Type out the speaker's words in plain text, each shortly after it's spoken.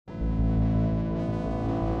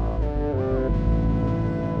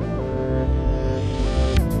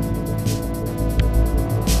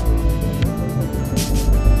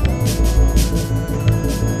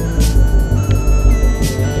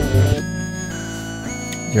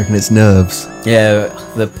you reckon it's nerves? Yeah,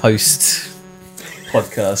 the post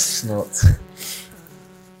podcast not.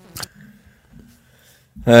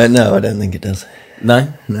 No, I don't think it does.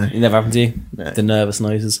 No? No. It never happened to you? No. The nervous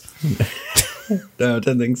noses. No, I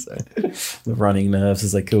don't think so. The running nerves,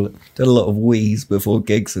 as they call it. Did a lot of wheeze before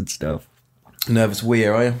gigs and stuff. Nervous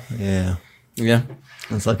weir, are you? Yeah. Yeah.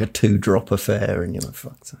 It's like a 2-drop affair, and you're like,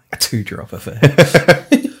 fuck's sake. A 2-drop affair.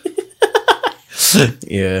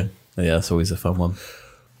 Yeah. Yeah, that's always a fun one.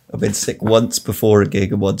 I've been sick once before a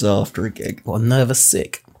gig and once after a gig. What, nervous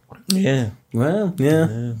sick? Yeah. Well,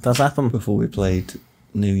 yeah. That's happened. Before we played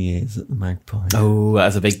New Year's at the Magpie. Oh, that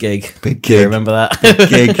was a big gig. Big Do you gig. remember that? Big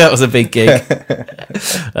gig. That was a big gig.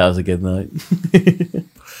 That was a good night.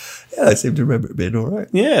 Yeah, I seem to remember it being alright.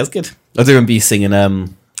 Yeah, it was good. I do remember you singing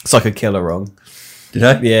Psycho Killer wrong. Did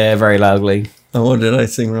I? Yeah, very loudly. Oh, what did I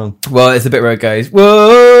sing wrong? Well, it's the bit where it goes,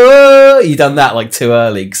 whoa! You done that like too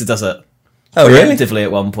early because it does it preemptively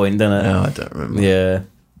at one point, doesn't it? No, I don't remember. Yeah.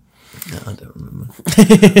 No, I don't remember.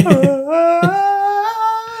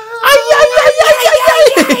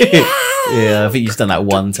 Yeah, I think you've done that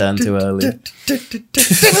one turn too early.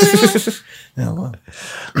 Oh, well.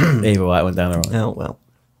 Either way, it went down alright. Oh, well.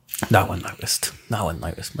 No one noticed. No one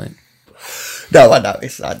noticed, mate. No, I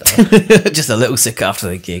noticed. I know. Just a little sick after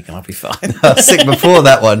the gig and I'll be fine. I was sick before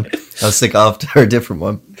that one. I was sick after a different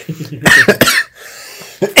one.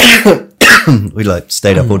 We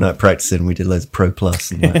stayed up all night practicing. We did loads of Pro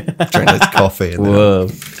Plus and drank loads of coffee. And Whoa.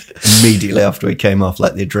 immediately after we came off, the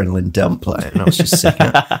adrenaline dump and I was just sick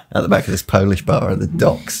out the back of this Polish bar at the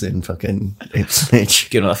docks in fucking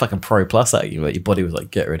Ipswich. Getting that fucking Pro Plus out of you, but your body was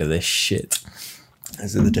like, get rid of this shit.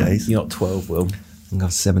 Those are the days. You're not 12, Will. I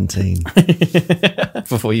was 17.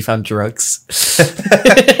 Before you found drugs.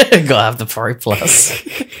 Gotta have the Pro Plus.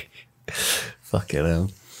 Fucking hell.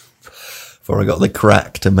 Before I got the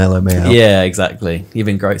crack to mellow me out. Yeah, exactly. You've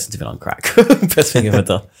been great since you've been on crack. Best thing I've ever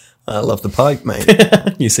done. I love the pipe, mate.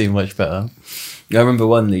 You seem much better. I remember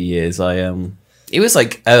one New Year's, it was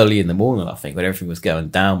like early in the morning, I think, when everything was going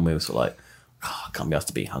down. We were sort of like, I can't be asked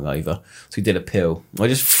to be hungover. So we did a pill. I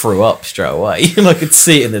just threw up straight away. And I could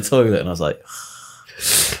see it in the toilet and I was like,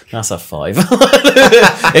 that's a 5.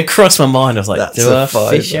 It crossed my mind. I was like, That's do a I 5.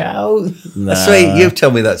 fish out? Nah. Sweet, you've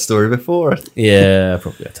told me that story before. Yeah,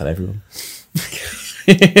 probably I tell everyone.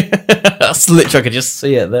 That's literally, I could just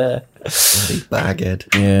see it there. Bloody baghead.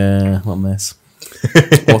 Yeah, what a mess.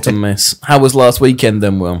 What a mess. How was last weekend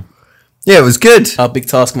then, Will? Yeah, it was good. Our big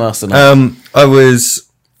taskmaster night. I was,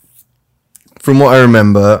 from what I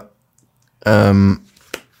remember, in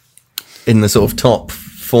the sort of top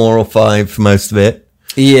 4 or 5 for most of it.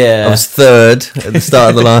 Yeah. I was 3rd at the start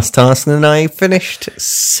of the last task, and then I finished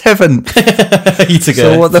 7th. You took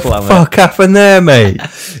So what the fuck happened there, mate?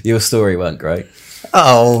 Your story weren't great.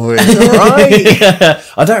 Oh, it's alright.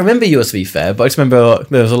 I don't remember yours, to be fair, but I just remember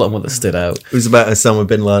there was a lot more that stood out. It was about Osama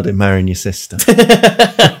bin Laden marrying your sister.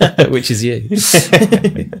 Which is you. Just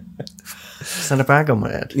had a bag on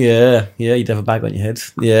my head. Yeah, you'd have a bag on your head.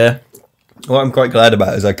 Yeah. What I'm quite glad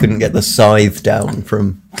about is I couldn't get the scythe down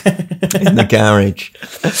from in the garage.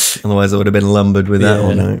 Otherwise I would have been lumbered with that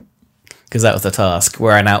all night. Because that was the task.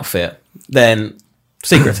 Wear an outfit. Then,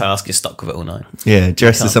 secret task, you're stuck with it all night. Yeah,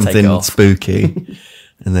 dress as Can't take something off. spooky.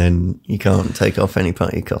 And then you can't take off any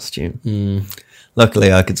part of your costume.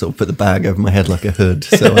 Luckily, I could sort of put the bag over my head like a hood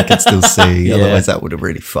so I could still see. Yeah. Otherwise, that would have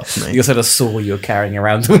really fucked me. You also had a saw you were carrying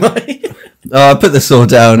around all night. Oh, I put the saw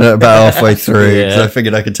down at about halfway through because Yeah. I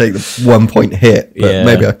figured I could take the 1-point hit, but Yeah.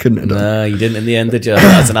 maybe I couldn't have done. No, you didn't in the end, did you?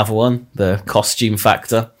 That's another one. The costume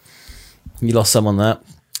factor. You lost some on that.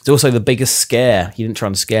 It's also the biggest scare. You didn't try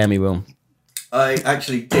and scare me, Will. I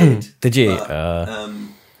actually did. Did you?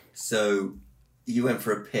 So you went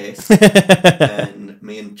for a piss, and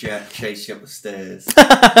me and Jack chased you up the stairs,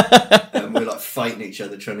 and we were fighting each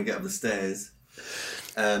other trying to get up the stairs.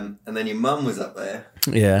 And then your mum was up there,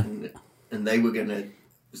 Yeah. and they were gonna. It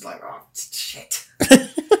was like, oh shit.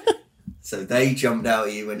 So they jumped out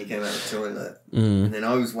at you when you came out of the toilet, and then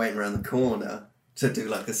I was waiting around the corner to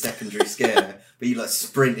do a secondary scare, but you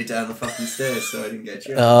sprinted down the fucking stairs, so I didn't get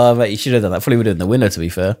you. Oh, mate, you should have done that. Probably would have done the winner, to be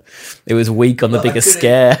fair. It was weak on the Well, I biggest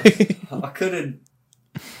couldn't- scare. I couldn't.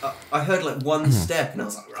 I heard one step, and I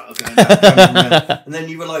was like, right, I'm going down. And then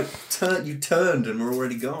you were you turned and were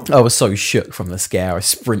already gone. I was so shook from the scare. I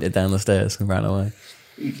sprinted down the stairs and ran away.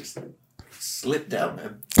 You just slipped down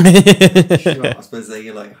them. Sure, I suppose they're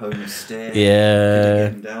your home stairs. Yeah,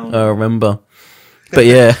 Getting down. I remember. But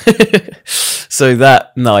yeah, so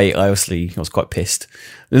that night I was quite pissed.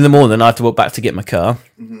 In the morning I had to walk back to get my car.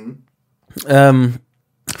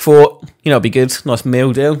 Thought, it'd be good, nice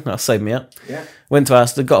meal deal. That'll save me up. Yeah. Went to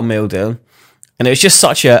Asda, got a meal deal, And it was just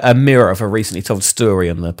such a mirror of a recently told story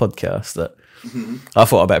on the podcast that I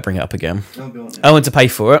thought I'd better bring it up again. Oh, go on. I went to pay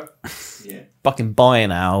for it. Yeah. Fucking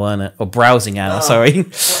buying hour, wasn't it? Or browsing hour, sorry. What,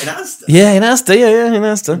 in Asda? Yeah, in Asda, in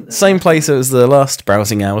Asda. Same place as the last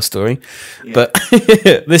browsing hour story. Yeah. But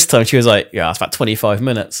this time she was like, yeah, it's about 25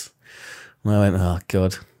 minutes. And I went, oh,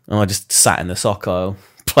 God. And I just sat in the sock aisle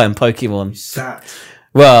playing Pokemon. Sat.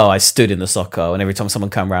 Well, I stood in the sock aisle, and every time someone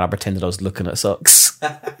came around, I pretended I was looking at socks.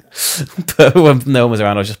 But when no one was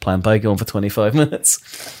around, I was just playing Pokemon for 25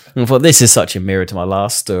 minutes. And I thought, this is such a mirror to my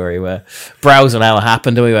last story, where browsing hour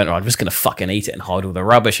happened, and we went, I'm just going to fucking eat it and hide all the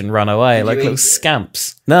rubbish and run away Did like you little eat it?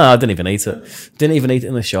 scamps. No, I didn't even eat it. Didn't even eat it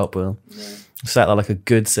in the shop, Will. No. Sat there like a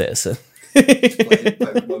good citizen Playing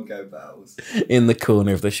Pokemon Go battles. in the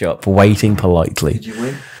corner of the shop, waiting politely. Did you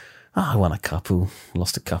win? Oh, I won a couple,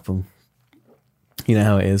 lost a couple. You know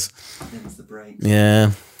how it is. Them's the break.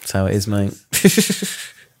 Yeah, that's how it is, mate.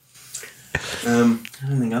 I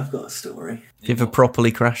don't think I've got a story. You ever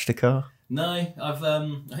properly crashed a car? No,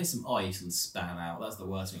 I hit some ice and span out. That's the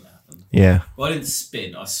worst thing that happened. Yeah. Well, I didn't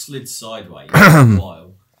spin. I slid sideways for a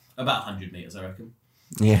while. About 100 metres, I reckon.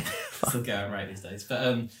 Yeah. Still going right these days.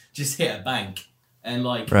 But just hit a bank. And,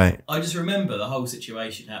 like, Right. I just remember the whole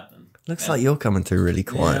situation happened. Looks like you're coming through really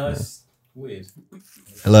quiet. Yeah, now. it's weird.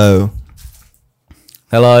 Hello.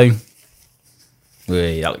 Hello.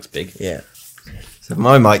 Wait, that looks big. Yeah. So if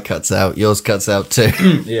my mic cuts out, yours cuts out too,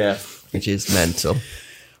 Yeah. which is mental.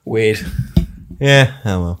 Weird. Yeah.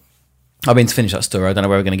 Oh well. I've been to finish that story. I don't know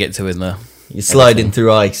where we're going to get to in the... You're sliding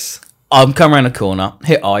through ice. I'm coming around a corner,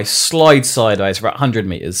 hit ice, slide sideways for about 100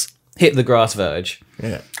 metres, hit the grass verge,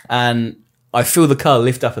 Yeah. and I feel the car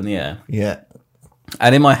lift up in the air. Yeah.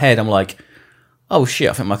 And in my head, I'm like, oh shit,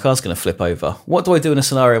 I think my car's going to flip over. What do I do in a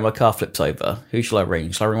scenario where my car flips over? Who shall I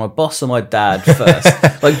ring? Shall I ring my boss or my dad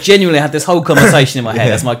first? Like, genuinely, I had this whole conversation in my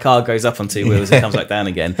head as my car goes up on two wheels and comes back down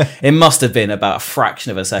again. It must have been about a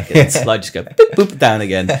fraction of a second. Like, just go boop, boop, down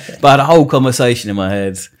again. But I had a whole conversation in my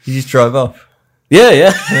head. You just drive off.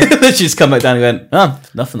 Yeah. Then she just come back down and went, oh,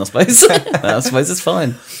 nothing, I suppose. I suppose it's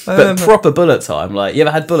fine. But proper bullet time. Like, you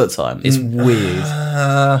ever had bullet time? It's weird.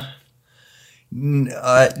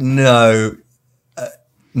 No.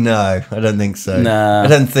 No, I don't think so. Nah. I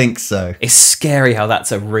don't think so. It's scary how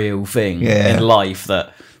that's a real thing Yeah. in life,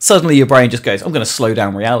 that suddenly your brain just goes, I'm going to slow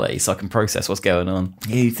down reality so I can process what's going on.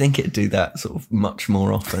 Yeah, you'd think it'd do that sort of much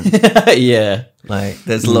more often. Yeah. Like,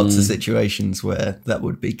 there's lots of situations where that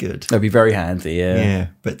would be good. That'd be very handy, yeah. Yeah,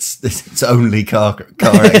 but it's only car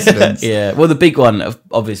accidents. Yeah. Well, the big one of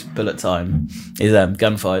obvious bullet time is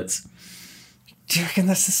gunfights. Do you reckon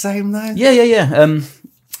that's the same though? Yeah.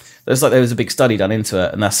 There was a big study done into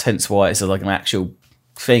it, and that's hence why it's like an actual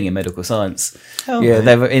thing in medical science. Oh, yeah, right.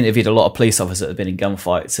 they've interviewed a lot of police officers that have been in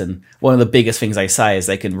gunfights, and one of the biggest things they say is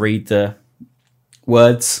they can read the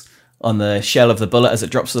words on the shell of the bullet as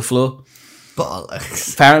it drops to the floor.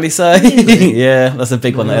 Bollocks. Apparently so. Yeah, that's a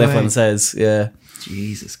big one that No everyone way. says. Yeah.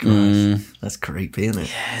 Jesus Christ. That's creepy, isn't it?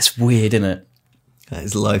 Yeah, it's weird, isn't it? That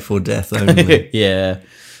is life or death only. Yeah.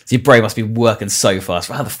 So your brain must be working so fast.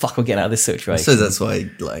 How the fuck am I getting out of this situation? So that's why,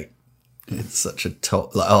 like, it's such a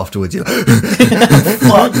top. Like, afterwards, you're like,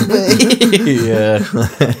 fuck me. Yeah.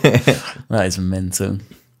 That is mental.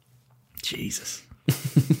 Jesus.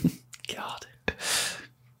 God.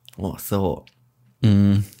 What a thought.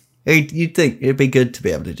 You'd think it'd be good to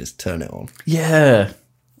be able to just turn it on. Yeah.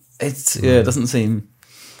 It doesn't seem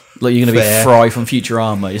like you're going to be Fair. Fry from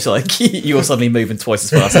Futurama. It's like you're suddenly moving twice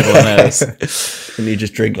as fast as everyone else. And you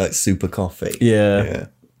just drink, like, super coffee. Yeah.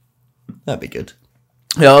 That'd be good.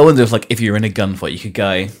 Yeah, I wonder if you're in a gunfight, you could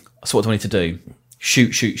go, so what do I need to do?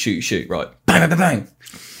 Shoot, right. Bang, bang, bang, bang.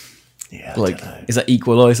 Yeah, Like, I don't know. is that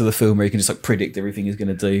Equalizer, the film where you can just like predict everything he's going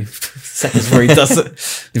to do seconds before he does it?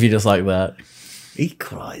 If you just like that.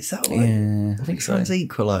 Equalizer? Yeah, I think so. Sounds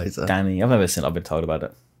Equalizer. Danny, I've never seen. I've been told about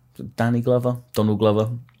it. Is it Danny Glover, Donald Glover.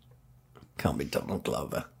 Can't be Donald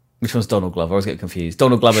Glover. Which one's Donald Glover? I always get confused.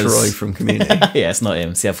 Donald Glover's Troy from Community. yeah, it's not him.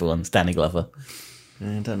 It's the other one. It's Danny Glover.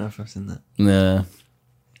 I don't know if I've seen that. No,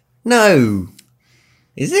 No.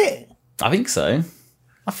 Is it? I think so.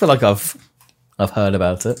 I feel like I've heard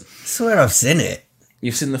about it. I swear I've seen it.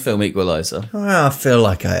 You've seen the film Equalizer. Well, I feel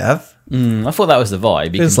like I have. I thought that was the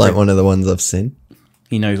vibe. It's like one of the ones I've seen.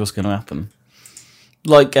 He knows what's going to happen.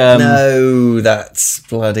 Like No, that's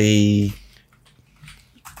bloody...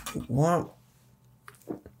 What?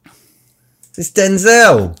 It's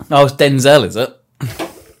Denzel. Oh, it's Denzel, is it?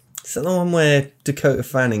 Is that the one where Dakota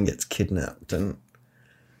Fanning gets kidnapped? And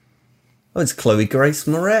oh, it's Chloe Grace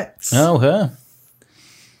Moretz. Oh, her.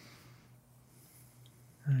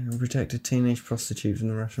 Protect a teenage prostitute from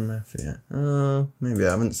the Russian mafia. Oh, maybe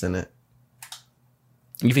I haven't seen it.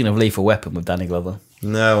 You thinking of Lethal Weapon with Danny Glover?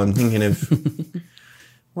 No, I'm thinking of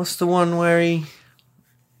what's the one where he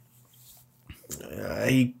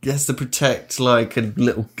has to protect like a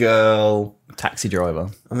little girl. Taxi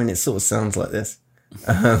Driver. I mean, it sort of sounds like this,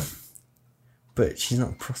 but she's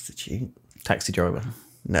not a prostitute. Taxi Driver.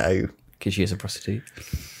 No, Because she is a prostitute.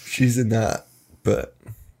 she's in that. But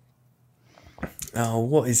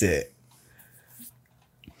what is it?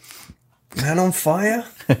 Man on Fire?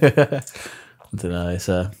 I don't know. It's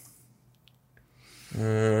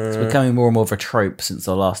becoming more and more of a trope since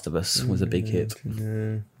The Last of Us was a big hit.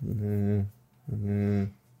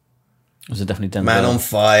 Was it definitely Denzel? Man on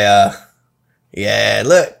Fire. Yeah,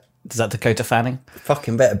 look. Is that Dakota Fanning?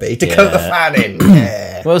 Fucking better be. Dakota Fanning.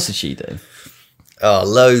 Yeah. What else did she do? Oh,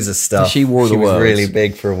 loads of stuff. She War of the was Worlds. really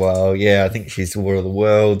big for a while. Yeah, I think she's War of the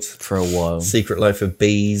Worlds. For a while. Secret Life of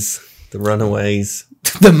Bees. The Runaways.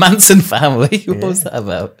 The Manson family. What was that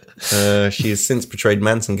about? She has since portrayed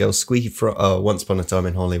Manson girl Squeaky Frog. Once Upon a Time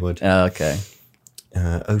in Hollywood. Oh, okay.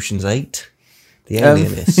 Ocean's 8. The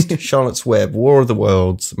Alienist. Charlotte's Web. War of the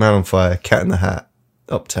Worlds. Man on Fire. Cat in the Hat.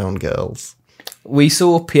 Uptown Girls. We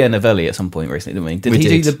saw Pierre Novelli at some point recently, didn't we? Did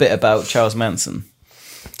he do the bit about Charles Manson?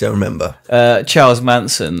 Don't remember. Charles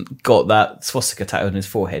Manson got that swastika tattooed on his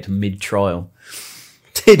forehead mid-trial.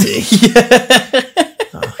 Did he? Yeah.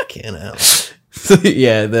 Fucking hell.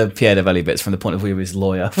 Yeah, the Pierre Novelli bits from the point of view of his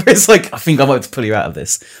lawyer. Where it's like, I think I might have to pull you out of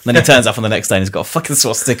this. And then he turns up on the next day and he's got a fucking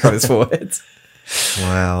swastika on his forehead.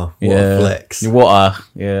 Wow. What a flex. What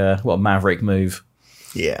a maverick move.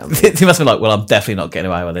 Yeah. I mean, He must be like, well, I'm definitely not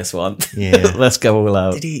getting away with this one. Yeah. Let's go all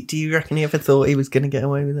out. do you reckon he ever thought he was going to get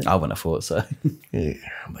away with it? I wouldn't have thought so. Yeah,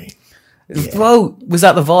 I mean, yeah. Well, was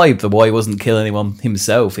that the vibe? The why he wasn't killing anyone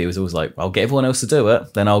himself? He was always like, I'll get everyone else to do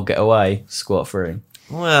it, then I'll get away scot-free.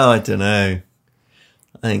 Well, I don't know.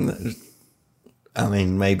 I think that,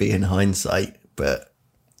 maybe in hindsight, but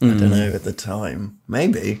I don't know at the time.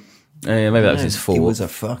 Maybe. Yeah, maybe that was his fault. He was a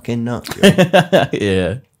fucking nut job.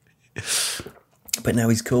 Yeah. But now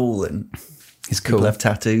he's cool and He's people cool. have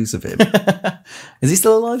tattoos of him. Is he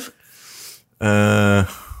still alive? I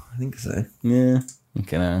think so. Yeah.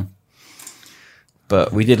 Okay, no.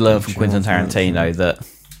 But we did learn from Quentin Tarantino that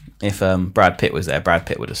if Brad Pitt was there, Brad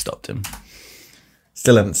Pitt would have stopped him.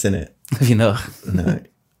 Still haven't seen it. Have you not? No.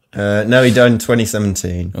 No, he died in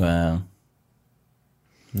 2017. Wow.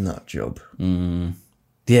 Nut job.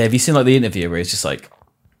 Yeah, have you seen like the interview where he's just like,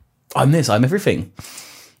 I'm this, I'm everything.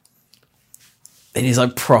 And he's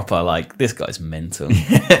like proper, like, this guy's mental.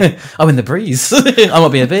 I'm in the breeze. I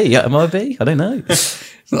might be a bee. Am I a bee? I don't know.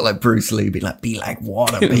 It's not like Bruce Lee be like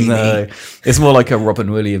water, baby. No, it's more like a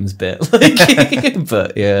Robin Williams bit. Like,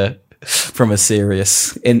 but yeah, from a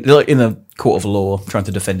serious, in a court of law, trying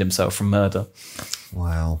to defend himself from murder.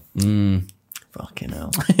 Wow. Fucking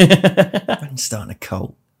hell. I'm starting a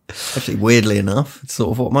cult. Actually, weirdly enough, it's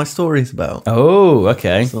sort of what my story is about. Oh,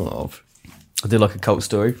 okay. Sort of. I do like a cult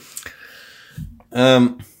story. We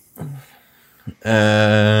don't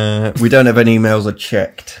have any emails I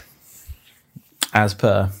checked. As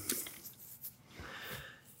per.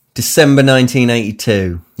 December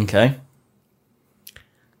 1982. Okay.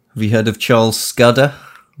 Have you heard of Charles Scudder?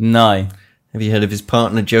 No. Have you heard of his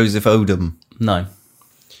partner Joseph Odom? No.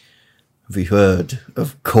 Have you heard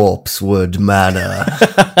of Corpsewood Manor?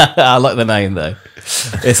 I like the name though.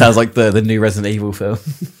 It sounds like the new Resident Evil film.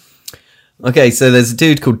 Okay, so there's a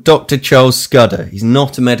dude called Dr. Charles Scudder. He's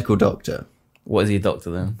not a medical doctor. What is he, a doctor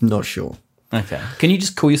then? Not sure. Okay. Can you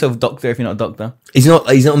just call yourself a doctor if you're not a doctor? He's not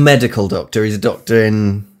a medical doctor. He's a doctor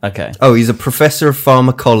in... Okay. Oh, he's a professor of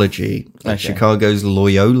pharmacology at Okay. Chicago's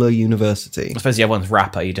Loyola University. I suppose the other one's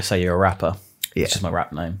rapper. You just say you're a rapper. Yeah. It's just my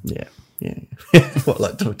rap name. Yeah. What,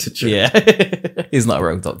 like Dr. Ch? Yeah. He's not a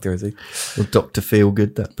real doctor, is he? Or Dr.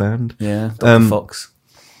 Feelgood, that band. Yeah. Dr. Fox.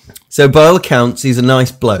 So by all accounts, he's a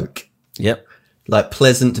nice bloke. Yep. Like,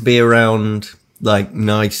 pleasant to be around, like,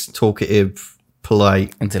 nice, talkative,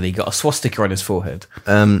 polite. Until he got a swastika on his forehead.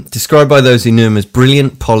 Described by those who knew him as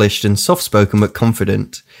brilliant, polished, and soft-spoken but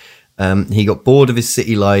confident. He got bored of his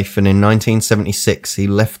city life, and in 1976, he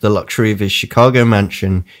left the luxury of his Chicago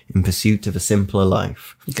mansion in pursuit of a simpler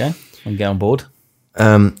life. Okay. I'll get on board.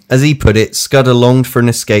 As he put it, Scudder longed for an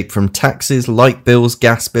escape from taxes, light bills,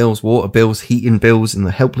 gas bills, water bills, heating bills, and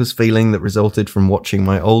the helpless feeling that resulted from watching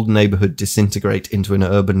my old neighborhood disintegrate into an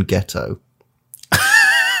urban ghetto.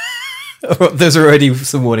 There's already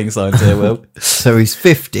some warning signs here, Will. So he's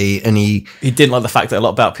 50 and he didn't like the fact that a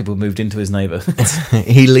lot of black people moved into his neighbourhood.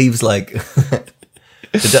 he leaves like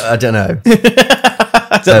I don't know. Is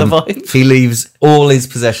that the vibe? He leaves all his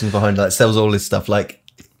possessions behind, like sells all his stuff, like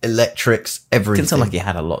electrics, everything. Didn't sound like he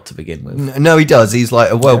had a lot to begin with. No, he does. He's like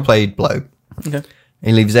a well-played bloke. Okay.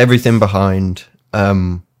 He leaves everything behind.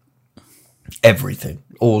 Everything.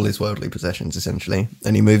 All his worldly possessions, essentially.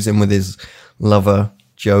 And he moves in with his lover,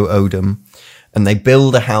 Joe Odom. And they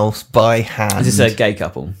build a house by hand. Is this a gay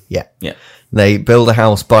couple? Yeah. Yeah. They build a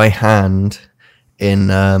house by hand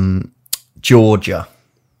in Georgia,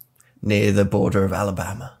 near the border of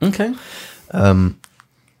Alabama. Okay.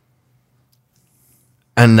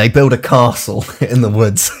 And they build a castle in the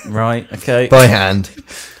woods Right, okay. by hand.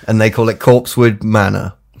 And they call it Corpsewood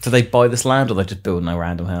Manor. Do they buy this land or they just build no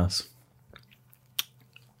random house?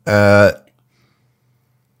 Read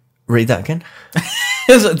that again.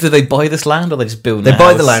 Do they buy this land or they just build They a buy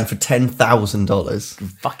house? the land for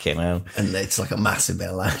 $10,000. Fucking hell. And it's like a massive bit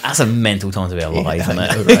of land. That's a mental time to be alive, Yeah, isn't I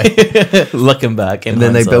it? know, right? Looking back. And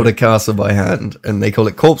then they build a castle by hand, and they call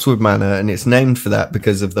it Corpsewood Manor, and it's named for that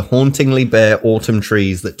because of the hauntingly bare autumn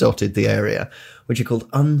trees that dotted the area, which are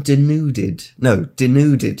called denuded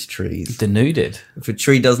trees. Denuded. If a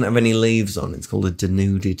tree doesn't have any leaves on, it's called a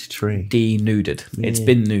denuded tree. Denuded. It's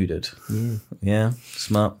been nuded. Yeah,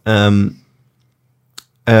 smart.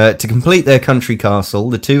 To complete their country castle,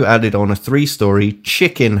 the two added on a 3-story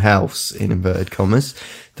chicken house, in inverted commas.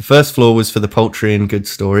 The first floor was for the poultry and goods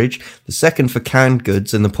storage, the second for canned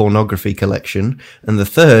goods and the pornography collection, and the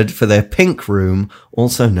third for their pink room,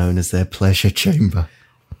 also known as their pleasure chamber.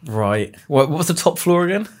 Right. What was the top floor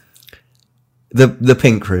again? The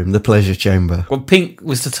pink room, the pleasure chamber. Well, pink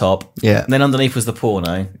was the top. Yeah. And then underneath was the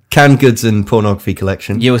porno. Canned goods and pornography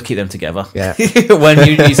collection. You always keep them together. Yeah. When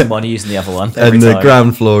you're using one, you're using the other one. Every And the time.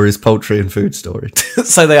 ground floor is poultry and food storage.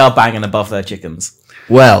 So they are banging above their chickens.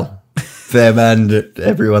 Well, them and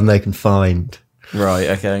everyone they can find. Right,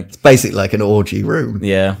 okay. It's basically like an orgy room.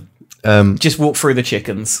 Yeah. Just walk through the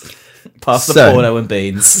chickens. Past the So- porno and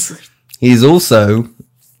beans. He's also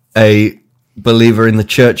a believer in the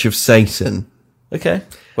Church of Satan. Okay.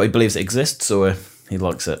 Well, he believes it exists or he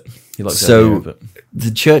likes it? He likes the So idea of it.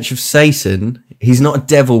 the Church of Satan, he's not a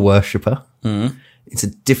devil worshipper. It's a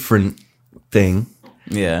different thing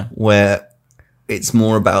Yeah. where it's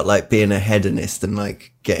more about like being a hedonist and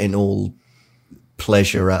like getting all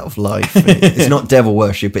pleasure out of life. It's not devil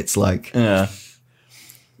worship. It's like Yeah.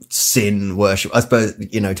 sin worship. I suppose,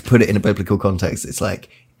 to put it in a biblical context, it's like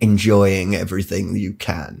enjoying everything you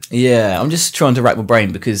can. Yeah, I'm just trying to rack my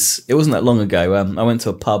brain because it wasn't that long ago. I went to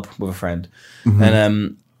a pub with a friend,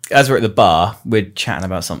 and as we're at the bar, we're chatting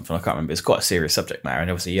about something. I can't remember. It's quite a serious subject matter, and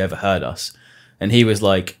obviously he overheard us. And he was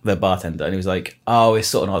like the bartender, and he was like, "Oh, it's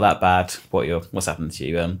sort of not that bad. What's happened to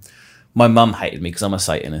you? My mum hated me because I'm a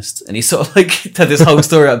Satanist." And he sort of like had this whole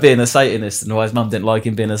story about being a Satanist and why his mum didn't like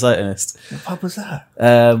him being a Satanist. What pub was that?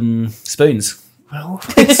 Spoons. Well,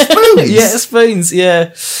 spoons. Yeah, spoons.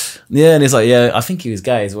 Yeah, yeah. And he's like, yeah, I think he was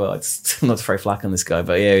gay as well. I'm not to throw flack on this guy,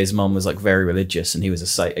 but yeah, his mum was like very religious, and he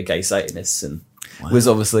was a gay Satanist, and was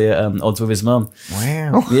obviously at odds with his mum.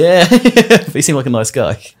 Wow. Yeah, but he seemed like a nice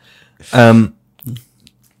guy.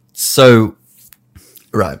 So,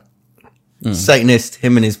 right. Satanist,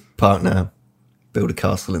 him and his partner build a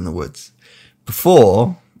castle in the woods.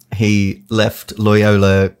 Before he left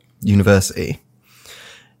Loyola University,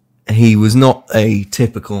 he was not a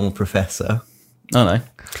typical professor. Oh no,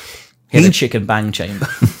 he had a chicken bang chamber.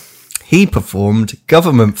 He performed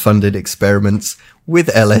government-funded experiments with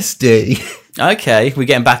LSD. Okay, we're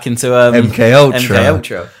getting back into MK Ultra. MK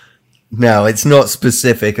Ultra. Now, it's not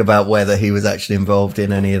specific about whether he was actually involved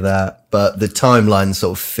in any of that, but the timeline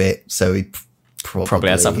sort of fit, so he probably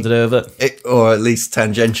had something to do with it. Or at least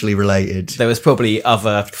tangentially related. There was probably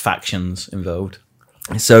other factions involved.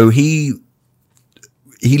 So he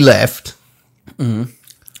left. He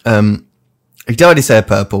dyed his hair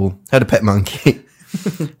purple, had a pet monkey.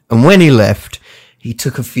 And when he left, he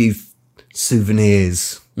took a few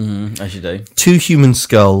souvenirs. As you do. 2 human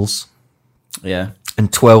skulls Yeah.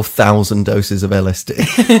 and 12,000 doses of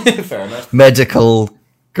LSD. Fair enough. Medical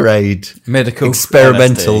grade. Medical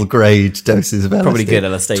Experimental LSD. grade doses of LSD. Probably good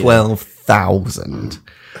LSD. 12,000.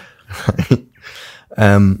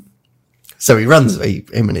 So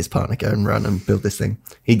him and his partner go and run and build this thing.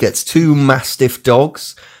 He gets 2 mastiff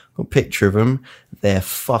dogs. Got a picture of them. They're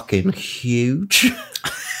fucking huge.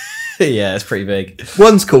 Yeah, it's pretty big.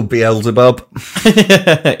 One's called Beelzebub.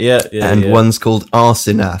 yeah. And one's called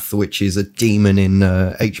Arsinath, which is a demon in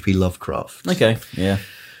H.P. Lovecraft. Okay, yeah.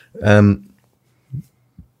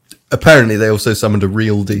 Apparently, they also summoned a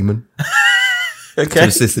real demon to Okay.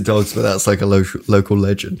 assist the dogs, but that's like a local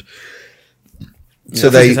legend. So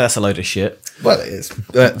that's a load of shit. Well, it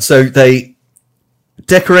is. So they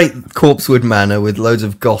decorate Corpsewood Manor with loads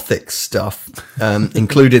of gothic stuff,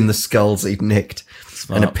 including the skulls he'd nicked.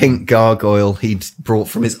 and a pink gargoyle he'd brought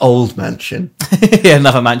from his old mansion. Yeah,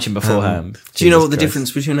 another mansion beforehand. Do you know what the Jesus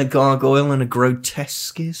difference between a gargoyle and a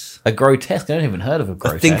grotesque is? Christ. A grotesque? I don't even heard of a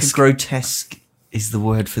grotesque. I think a grotesque is the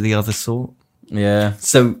word for the other sort. Yeah.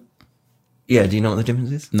 So, yeah, do you know what the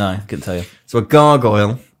difference is? No, couldn't tell you. So a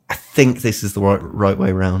gargoyle, I think this is the right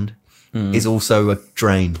way round, is also a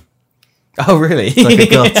drain. Oh, really? It's like a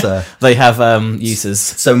gutter. They have uses.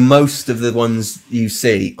 So most of the ones you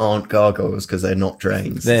see aren't gargoyles because they're not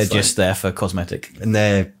drains. They're It's just there for cosmetic. and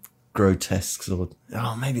they're grotesques or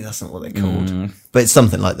maybe that's not what they're called, but it's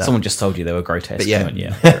something like that. Someone just told you they were grotesque. But yeah, Went,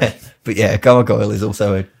 yeah. but yeah, a gargoyle is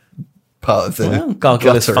also a part of the Well,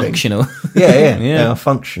 gargoyle is guttering. functional. Yeah, Yeah. they are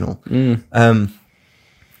functional.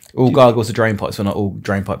 All gargoyles are drain pipes, but not all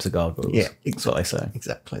drain pipes are gargoyles. Yeah, That's what they say.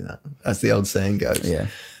 Exactly that, as the old saying goes. Yeah.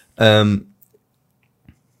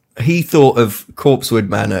 He thought of Corpsewood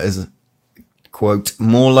Manor as, quote,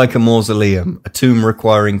 more like a mausoleum, a tomb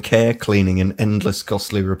requiring care, cleaning, and endless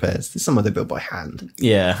costly repairs. This is somewhere they built by hand.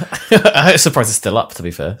 Yeah. I'm surprised it's still up, to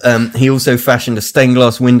be fair. He also fashioned a stained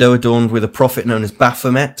glass window adorned with a prophet known as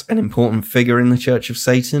Baphomet, an important figure in the Church of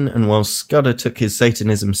Satan, and while Scudder took his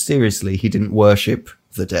Satanism seriously, he didn't worship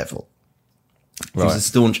the devil. He was a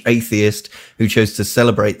staunch atheist who chose to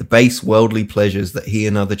celebrate the base worldly pleasures that he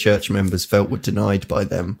and other church members felt were denied by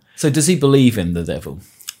them. So does he believe in the devil?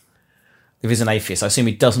 If he's an atheist, I assume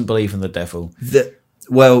he doesn't believe in the devil.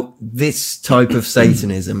 This type of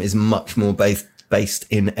Satanism is much more based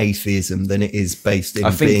in atheism than it is based in I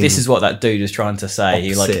think being this is what that dude is trying to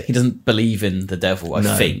say. opposite. He doesn't believe in the devil, I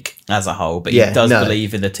think, as a whole, but Yeah, he does no.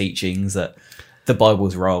 believe in the teachings that the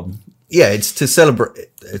Bible's wrong. Yeah, it's to celebrate...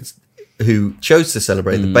 who chose to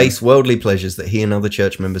celebrate the base worldly pleasures that he and other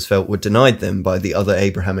church members felt were denied them by the other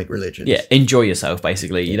Abrahamic religions. Yeah, enjoy yourself,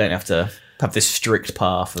 basically. You don't have to have this strict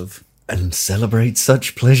path of... And celebrate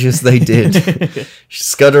such pleasures they did.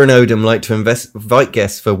 Scudder and Odom liked to invite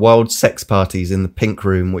guests for wild sex parties in the Pink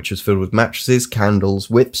Room, which was filled with mattresses, candles,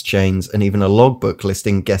 whips, chains, and even a logbook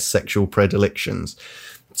listing guest sexual predilections.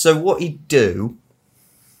 So what he'd do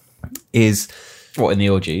is... What, in the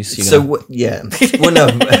orgies? Yeah. Well, no.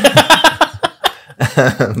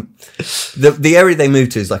 The area they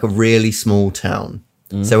moved to is like a really small town.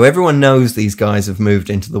 So everyone knows these guys have moved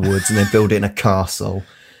into the woods and they're building a castle.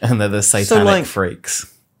 And they're the satanic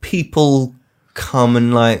freaks. People come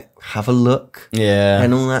and like have a look. Yeah.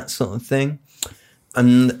 And all that sort of thing.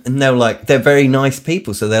 And they're very nice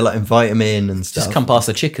people, so they'll like invite them in and stuff. Just come past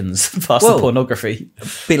the chickens, past the pornography.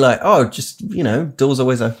 Be like, oh, just, doors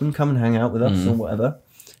always open, come and hang out with us or whatever.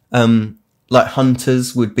 Like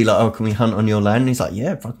hunters would be like, oh, can we hunt on your land? And he's like,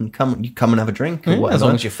 yeah, fucking come and have a drink or whatever. As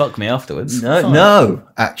long as you fuck me afterwards. No,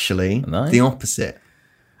 actually, No? the opposite.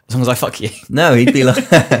 As long as I fuck you. No, he'd be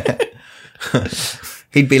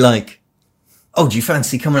like, oh, do you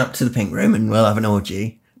fancy coming up to the Pink Room and we'll have an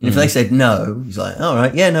orgy? And if they said no, he's like, all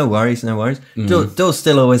right, yeah, no worries. Door's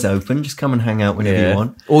still always open. Just come and hang out whenever you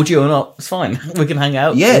want. Orgy or not, it's fine. We can hang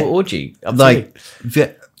out. Yeah. Orgy. Absolutely.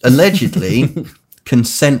 Like, allegedly,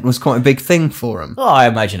 consent was quite a big thing for him. Oh, I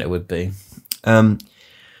imagine it would be. And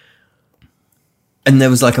there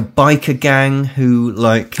was like a biker gang who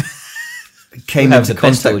like came into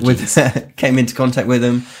contact with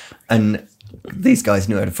him, and these guys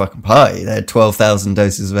knew how to fucking party. They had 12,000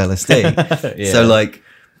 doses of LSD. Yeah. So like,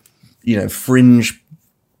 fringe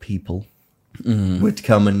people would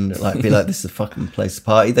come and like be like, this is a fucking place to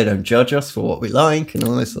party. They don't judge us for what we like and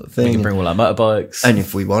all this sort of thing. We can bring all our motorbikes. And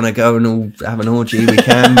if we want to go and all have an orgy, we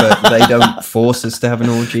can, but they don't force us to have an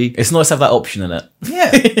orgy. It's nice to have that option in it.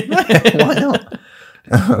 Yeah, why not?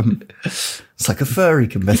 It's like a furry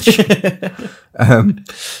convention.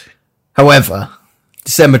 However,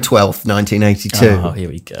 December 12th, 1982. Oh, here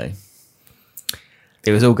we go.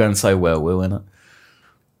 It was all going so well, wasn't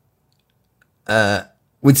it?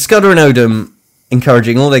 With Scudder and Odom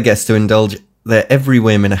encouraging all their guests to indulge their every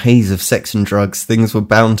whim in a haze of sex and drugs, things were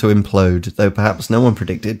bound to implode, though perhaps no one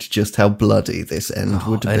predicted just how bloody this end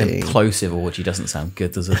would An be. implosive orgy doesn't sound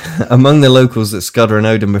good, does it? Among the locals that Scudder and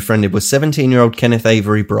Odom befriended was 17-year-old Kenneth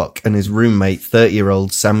Avery Brock and his roommate,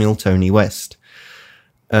 30-year-old Samuel Tony West.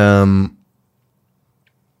 Information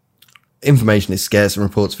is scarce and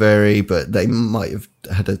reports vary, but they might have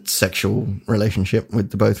had a sexual relationship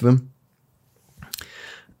with the both of them.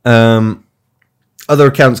 Other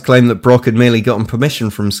accounts claim that Brock had merely gotten permission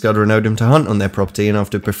from Scudder and Odom to hunt on their property, and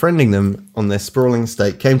after befriending them on their sprawling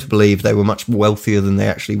estate, came to believe they were much wealthier than they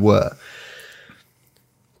actually were.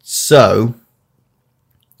 So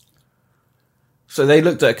they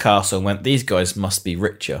looked at a castle and went, these guys must be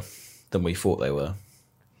richer than we thought they were.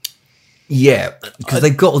 Yeah, because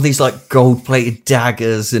they've got all these like gold-plated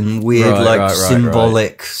daggers and weird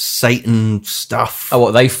symbolic Satan stuff. Oh,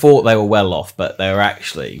 what, they thought they were well off, but they were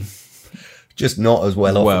actually just not as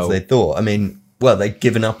well off as they thought. I mean, well, they'd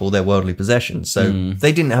given up all their worldly possessions, so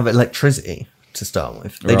they didn't have electricity to start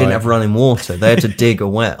with. They didn't have running water. They had to dig a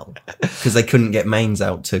well because they couldn't get mains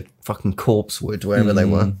out to fucking Corpsewood, wherever they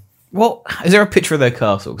were. Well, is there a picture of their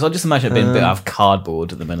castle? Because I just imagine it being a bit out of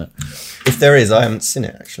cardboard at the minute. If there is, I haven't seen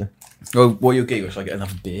it, actually. Well, what you'll get, should I get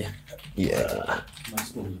another beer? Yeah. My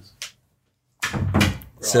spoilers.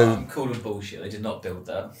 So I'm calling bullshit. They did not build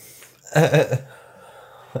that.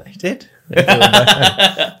 They did.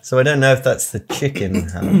 So I don't know if that's the chicken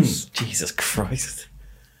house. Jesus Christ.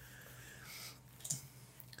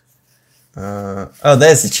 Oh,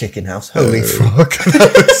 there's the chicken house. Holy fuck.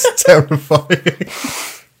 That was terrifying.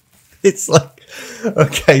 It's like,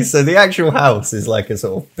 okay, so the actual house is like a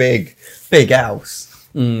sort of big house.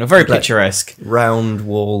 A very picturesque.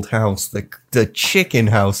 Round-walled house. The chicken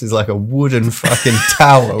house is like a wooden fucking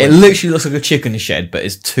tower. It literally looks like a chicken shed, but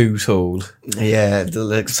it's too tall. Yeah, it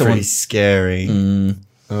looks pretty scary.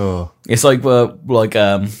 Oh, it's like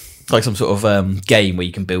some sort of game where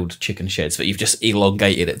you can build chicken sheds, but you've just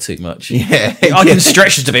elongated it too much. Yeah, I can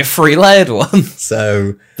stretch it to be a 3-layered one.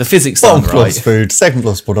 So the physics bottom aren't floor's right. food, second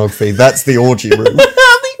floor's pornography. That's the orgy room.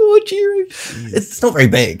 The orgy room. It's not very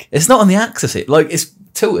big. It's not on the axis. It's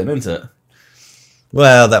tilting, isn't it?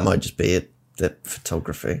 Well, that might just be it. The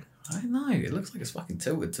photography. I don't know. It looks like it's fucking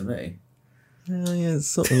tilted to me. Yeah, it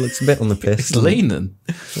sort of looks a bit on the piss. It's leaning.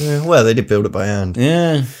 Yeah, well, they did build it by hand.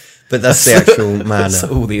 Yeah. But that's the actual manor. That's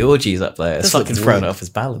all the orgies up there. It's fucking thrown off his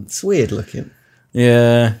balance. It's weird looking.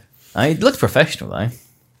 Yeah. It looks professional, though.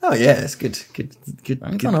 Oh, yeah, it's good. It's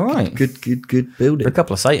done all right. Good building. For a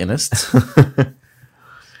couple of Satanists.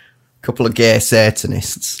 Couple of gay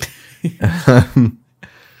Satanists.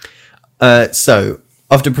 So,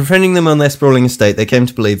 after befriending them on their sprawling estate, they came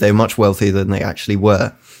to believe they were much wealthier than they actually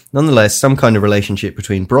were. Nonetheless, some kind of relationship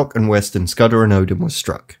between Brock and West and Scudder and Odin was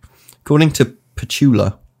struck. According to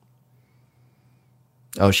Petula...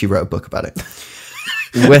 Oh, she wrote a book about it.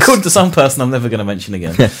 According to some person I'm never going to mention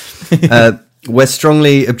again. West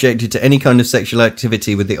strongly objected to any kind of sexual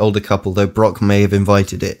activity with the older couple, though Brock may have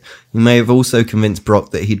invited it. He may have also convinced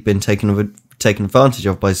Brock that he'd been taken advantage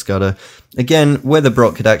of by Scudder. Again, whether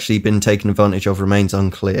Brock had actually been taken advantage of remains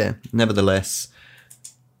unclear. Nevertheless,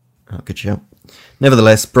 good shout.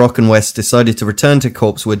 Nevertheless, Brock and West decided to return to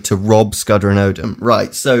Corpsewood to rob Scudder and Odin.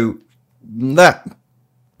 Right, so that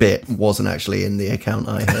bit wasn't actually in the account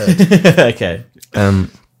I heard. Okay.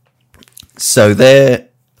 So they're...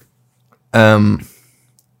 So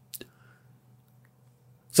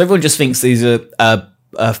everyone just thinks these are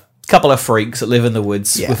a couple of freaks that live in the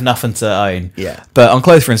woods with nothing to own. Yeah. But on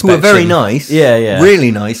closer inspection... Who are very nice. Yeah, yeah. Really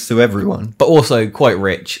nice to everyone. But also quite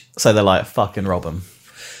rich, so they're like, fucking rob them.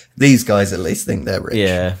 These guys at least think they're rich.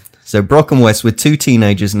 Yeah. So Brock and West, with 2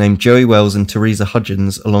 teenagers named Joey Wells and Teresa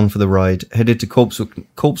Hudgens along for the ride, headed to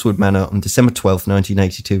Corpsewood Manor on December 12th,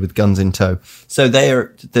 1982 with guns in tow. So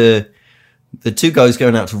they're... The 2 guys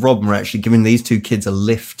going out to rob them are actually giving these 2 kids a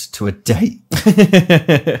lift to a date.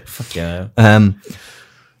 Fuck yeah.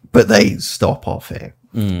 But they stop off here.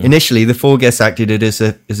 Initially, the 4 guests acted as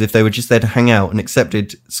if they were just there to hang out and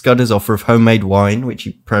accepted Scudder's offer of homemade wine, which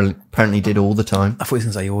he apparently did all the time. I thought he was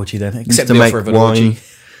going to say orgy then. Except to make wine,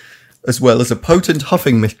 as well as a potent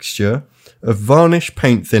huffing mixture of varnish,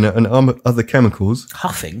 paint thinner, and other chemicals.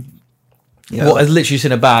 Huffing? Yeah. What, literally just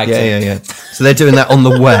in a bag? Yeah. So they're doing that on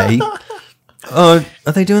the way. Oh,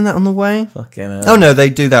 are they doing that on the way? Fucking hell. Oh, no,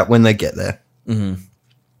 they do that when they get there.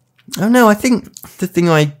 Mm-hmm. Oh, no, I think the thing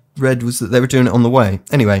I read was that they were doing it on the way.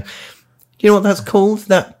 Anyway, do you know what that's called?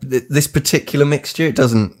 This particular mixture? It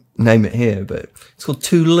doesn't name it here, but it's called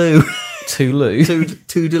Toodaloo. Toodaloo?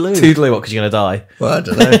 Toodaloo. Toodaloo, what, because you're going to die? Well, I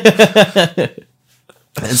don't know.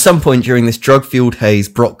 At some point during this drug-fueled haze,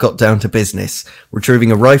 Brock got down to business,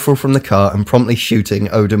 retrieving a rifle from the car and promptly shooting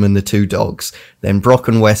Odom and the 2 dogs. Then Brock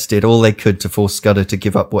and West did all they could to force Scudder to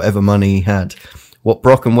give up whatever money he had. What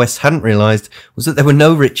Brock and West hadn't realised was that there were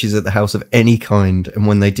no riches at the house of any kind, and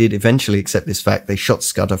when they did eventually accept this fact, they shot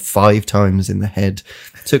Scudder 5 times in the head,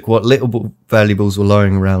 took what little valuables were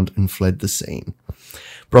lying around, and fled the scene.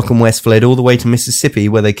 Brock and West fled all the way to Mississippi,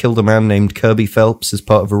 where they killed a man named Kirby Phelps as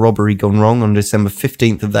part of a robbery gone wrong on December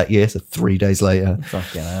 15th of that year, so 3 days later.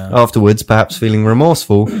 Afterwards, perhaps feeling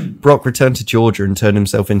remorseful, Brock returned to Georgia and turned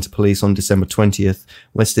himself into police on December 20th.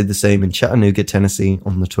 West did the same in Chattanooga, Tennessee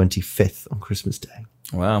on the 25th on Christmas Day.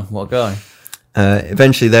 Wow, what a guy.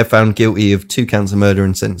 Eventually, they're found guilty of 2 counts of murder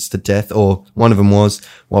and sentenced to death, or one of them was,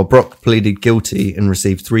 while Brock pleaded guilty and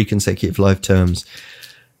received 3 consecutive life terms.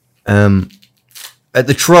 At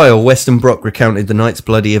the trial, West and Brock recounted the night's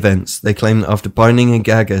bloody events. They claimed that after binding and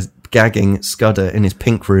gagging Scudder in his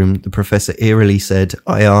pink room, the professor eerily said,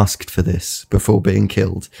 "I asked for this," before being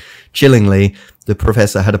killed. Chillingly, the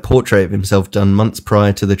professor had a portrait of himself done months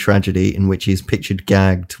prior to the tragedy in which he is pictured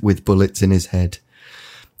gagged with bullets in his head.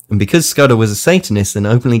 And because Scudder was a Satanist and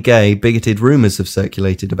openly gay, bigoted rumours have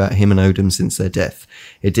circulated about him and Odom since their death.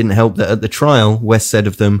 It didn't help that at the trial, West said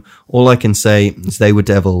of them, "All I can say is they were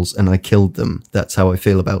devils and I killed them. That's how I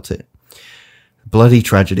feel about it." The bloody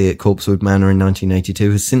tragedy at Corpsewood Manor in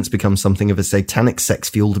 1982 has since become something of a satanic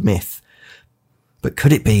sex-fueled myth. But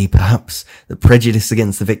could it be, perhaps, that prejudice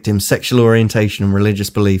against the victim's sexual orientation and religious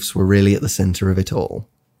beliefs were really at the centre of it all?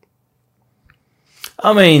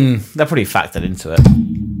 I mean, they're pretty factored into it.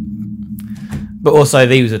 But also,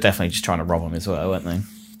 these were definitely just trying to rob him as well, weren't they?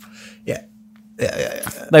 Yeah.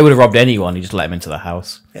 They would have robbed anyone who just let him into the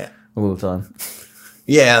house. Yeah. All the time.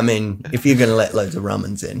 Yeah, I mean, if you're going to let loads of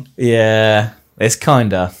Rummans in. Yeah. It's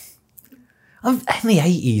kind of... In the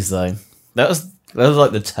 80s, though. That was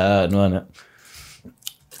like the turn, wasn't it?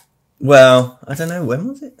 Well, I don't know, when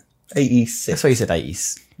was it? 86. That's why you said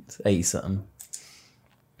 80s. 80-something.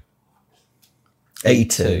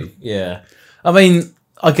 82. Yeah. I mean...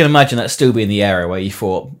 I can imagine that still being the era where you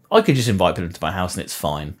thought, I could just invite people into my house and it's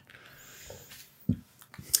fine.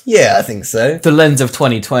 Yeah, I think so. The lens of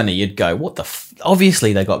 2020, you'd go, what the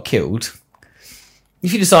obviously they got killed.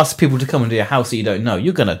 If you just ask people to come into your house that you don't know,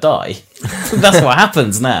 you're going to die. That's what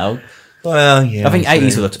happens now. Well, yeah. I think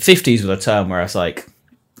 50s were the term where it's like,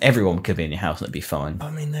 everyone could be in your house and it'd be fine.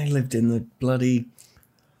 I mean, they lived in the bloody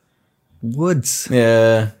woods.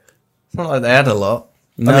 Yeah. It's not like they had a lot.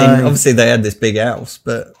 No. I mean, obviously they had this big house,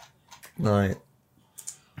 but like,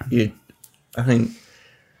 I think,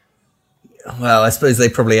 well, I suppose they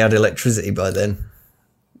probably had electricity by then.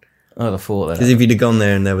 I'd have thought that. Because if you'd have gone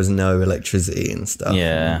there and there was no electricity and stuff,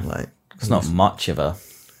 yeah, and like, it's not much of a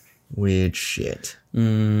weird shit.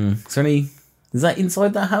 Is there any? Is that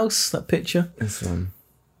inside that house? That picture? This one,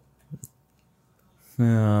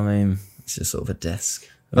 Yeah, I mean, it's just sort of a desk.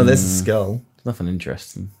 Oh, there's a skull. nothing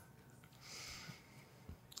interesting.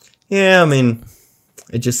 Yeah, I mean,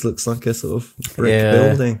 it just looks like a sort of brick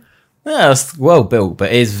building. Yeah, it's well built,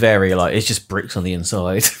 but it is very like it's just bricks on the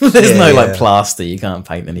inside. There's no like plaster. You can't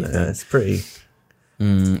paint anything. It's pretty.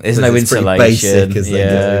 There's no insulation. Basic as they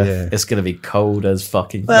go, yeah. It's gonna be cold as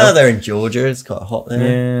fucking. Well, they're in Georgia. It's quite hot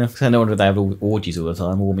there. Yeah, so no wonder they have orgies all the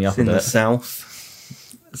time. Warm me up It's a in the bit. south.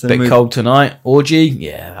 It's Bit cold tonight. Orgy.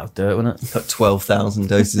 Yeah, that'll do it, wouldn't it? Got 12,000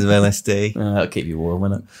 doses of LSD. That'll keep you warm,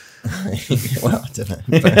 wouldn't it? Well, I don't know.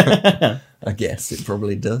 But I guess it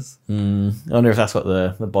probably does. I wonder if that's what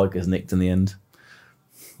the bikers nicked in the end.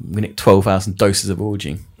 We nicked 12,000 doses of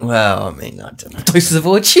orgy. Well, I mean, I don't know. Doses of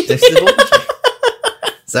orgy? Doses of orgy?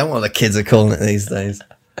 Is that what the kids are calling it these days?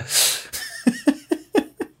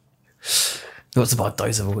 What's about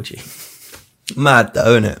dose of orgy? Mad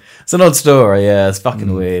though, isn't it? It's an odd story, yeah. It's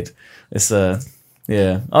fucking weird. It's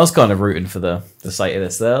yeah. I was kind of rooting for the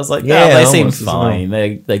Satanists there. I was like, yeah, they seem fine.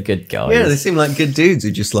 They're good guys. Yeah, they seem like good dudes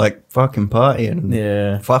who just like fucking partying.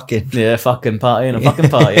 And fucking partying and fucking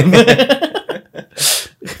partying.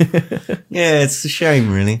 Yeah, it's a shame,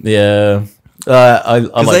 really. Yeah.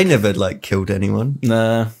 Because they never like killed anyone.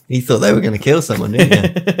 Nah. You thought they were going to kill someone,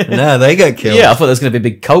 didn't you? No, they got killed. Yeah, I thought there was going to be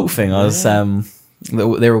a big cult thing. I was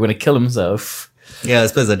they were going to kill themselves. Yeah, I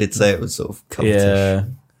suppose I did say it was sort of cultish. Yeah.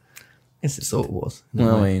 Yes, it sort of was.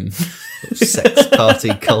 Well, I mean, sort of sex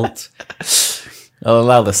party cult. I'll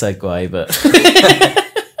allow the segue, but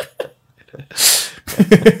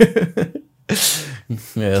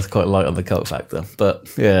yeah, it's quite light on the cult factor.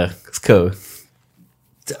 But yeah, it's cool.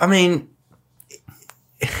 I mean,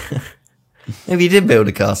 if you did build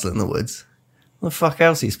a castle in the woods, what the fuck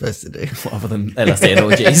else are you supposed to do? Other than LSD and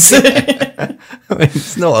orgies. I mean,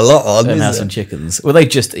 it's not a lot on, And have is some it? chickens. Well, they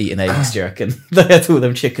just eating eggs, do you reckon? They had all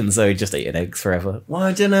them chickens, so just eating eggs forever. Well,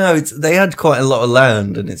 I don't know. They had quite a lot of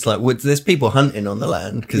land, and it's like there's people hunting on the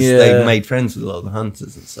land because Yeah. they made friends with a lot of the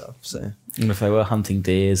hunters and stuff. So And if they were hunting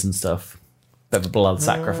deers and stuff, bit of a blood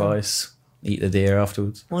sacrifice, eat the deer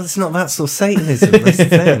afterwards. well, it's not that sort of Satanism. That's the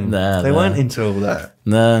thing. Nah, they nah. weren't into all that.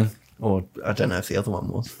 No. Or I don't know if the other one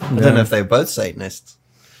was. I don't know if they were both Satanists.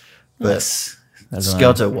 But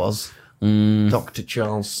Scudder was. Dr.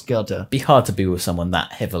 Charles Scudder. Be hard to be with someone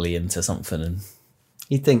that heavily into something and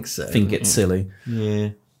You think so? think it's silly. Yeah.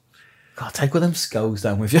 God, take all them skulls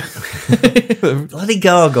down with you. Bloody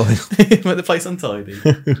gargoyle. Make the place untidy.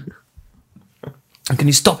 And can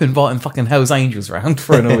you stop inviting fucking Hell's Angels around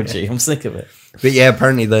for an orgy? I'm sick of it. But yeah,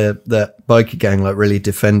 apparently the biker gang like really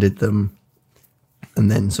defended them and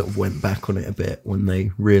then sort of went back on it a bit when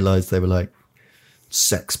they realised they were like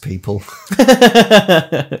sex people.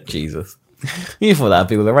 Jesus. You thought that'd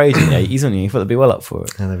be all the rage in the 80s, didn't you? You thought they'd be well up for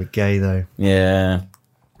it. And they were gay though, Yeah.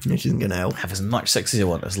 which isn't going to help. Have as much sex as you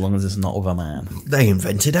want, as long as it's not with a man. They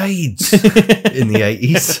invented AIDS in the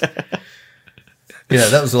 80s. Yeah,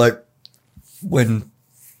 that was like when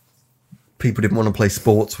people didn't want to play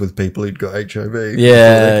sports with people who'd got HIV.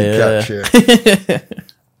 Yeah, They could catch it.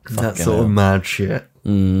 That sort of mad shit.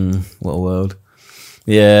 What a world.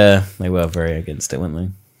 Yeah, they were very against it, weren't they?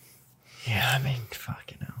 Yeah, I mean,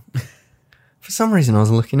 fucking hell. For some reason, I was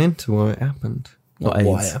looking into why it happened. What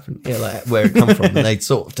Why AIDS? it happened. Yeah, like where it come from. And they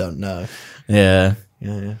sort of don't know. Yeah.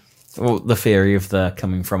 Yeah. Well, the theory of the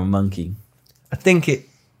coming from a monkey. I think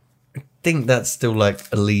that's still like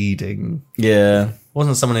a leading. Yeah.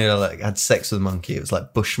 Wasn't someone who like had sex with a monkey. It was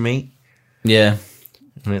like bushmeat. Yeah.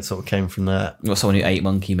 And it sort of came from that. Or someone who ate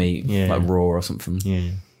monkey meat, Yeah. like raw or something.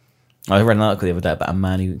 Yeah. I read an article the other day about a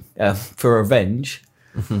man who, for revenge,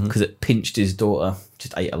 because it pinched his daughter,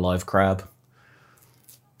 just ate a live crab.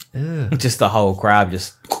 Ugh. Just the whole crab,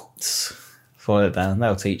 just swallowed it down.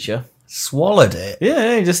 That'll teach you. Swallowed it.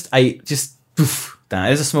 Yeah, he just ate, just poof, down.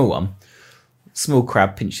 It was a small one. Small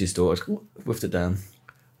crab pinched his daughter, whiffed it down.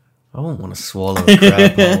 I wouldn't want to swallow a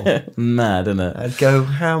crab hole. Mad, isn't it? I'd go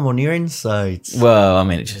ham on your insides. Well, I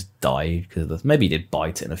mean, it just died because maybe he did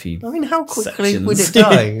bite it in a few. I mean, how quickly sections. would it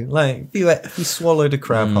die? Like, if you swallowed a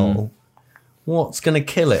crab hole, what's going to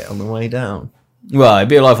kill it on the way down? Well, it'd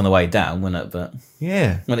be alive on the way down, wouldn't it? But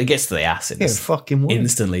Yeah. when it gets to the acid, Yeah, it it's fucking would.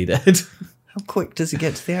 instantly dead. How quick does it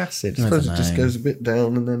get to the acid? I I suppose don't it just know. goes a bit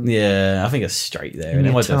down and then... Yeah, I think it's straight there. And it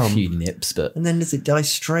your might have a tongue. few nips, but And then does it die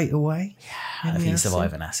straight away? I don't in think the you acid?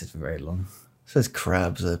 survive an acid for very long. I suppose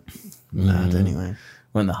crabs are mad anyway.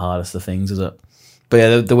 Weren't the hardest of things, was it? But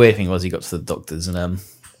yeah, the weird thing was he got to the doctors and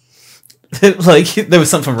like there was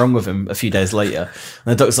something wrong with him a few days later.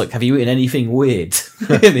 And the doctor's like, "Have you eaten anything weird?"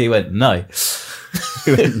 And he went, "No."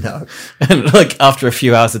 No. And like after a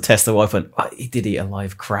few hours of test, the wife went, "He did eat a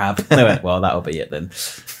live crab." And they went, "Well, that'll be it then."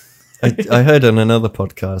 I heard on another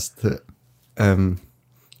podcast that,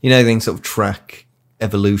 they sort of track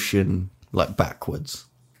evolution like backwards.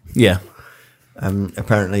 Yeah.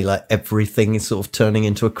 Apparently, like everything is sort of turning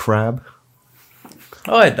into a crab.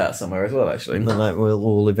 I had that somewhere as well, actually. And like we'll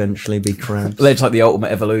all eventually be crabs. It's like the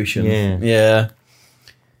ultimate evolution. Yeah. Yeah.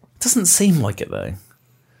 Doesn't seem like it though.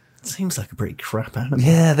 It seems like a pretty crap animal.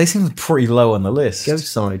 Yeah, they seem pretty low on the list. Go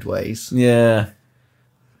sideways. Yeah.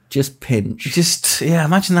 Just pinch. Just, yeah,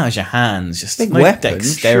 imagine that as your hands. Just Big no weapon,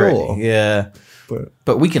 dexterity. sure. Yeah.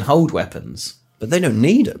 But we can hold weapons. But they don't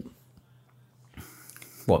need them.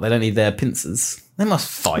 What, they don't need their pincers? They must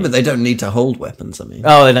fight. But they don't need to hold weapons, I mean.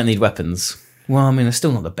 Oh, they don't need weapons. Well, I mean, they're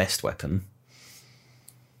still not the best weapon.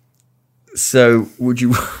 So, would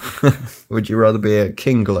you rather be a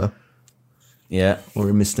Kingler Yeah. or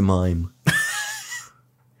a Mr. Mime?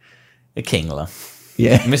 A Kingler.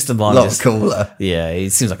 Yeah. Mr. A Mime lot just... cooler. Yeah, he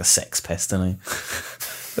seems like a sex pest, doesn't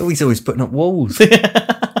he? Oh, he's always putting up walls. He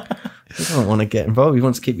doesn't want to get involved. He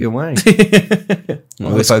wants to keep you away.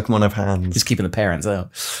 All the Pokemon have hands. Just keeping the parents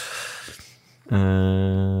out.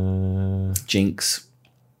 Jinx,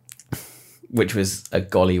 which was a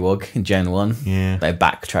gollywog in Gen 1. Yeah. They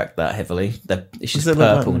backtracked that heavily. It's just Is it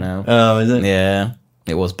like purple that? now. Oh, is it? Yeah,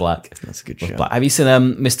 it was black. That's a good It was show. black. Have you seen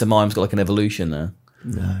Mr. Mime's got like an evolution there?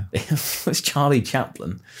 No. It's Charlie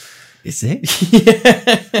Chaplin. Is it?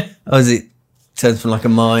 Yeah. Oh, is it? Turns from like a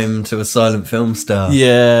mime to a silent film star.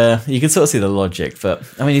 Yeah, you can sort of see the logic, but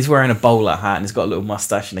I mean, he's wearing a bowler hat and he's got a little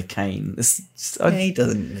mustache and a cane. It's just, He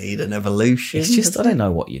doesn't need an evolution. it's just does I don't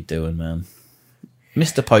know what you're doing, man.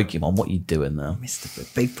 Mr. Pokemon, what you doing there?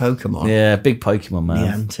 Mr. Big Pokemon. Yeah, big Pokemon,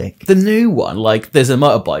 man. Niantic. The new one, like there's a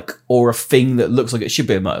motorbike or a thing that looks like it should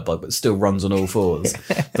be a motorbike but still runs on all fours.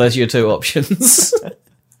 Those are your two options.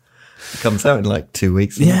 Comes out in like 2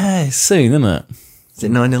 weeks. isn't it? Yeah, soon, isn't it? Is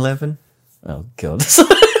it 9/11? Oh god.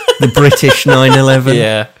 The British 9/11?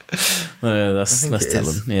 Yeah. That's think it tell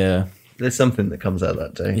is. them. Yeah. There's something that comes out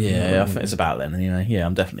that day. Yeah, I think it's about then anyway. Yeah,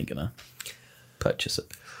 I'm definitely gonna purchase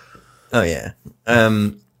it. Oh, yeah.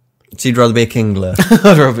 So you'd rather be a Kingler?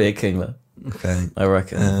 I'd rather be a Kingler. Okay. I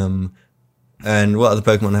reckon. And what other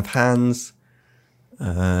Pokemon have hands?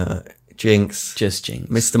 Jinx. Just Jinx.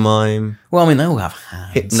 Mr. Mime. Well, I mean, they all have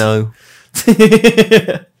hands. Hypno.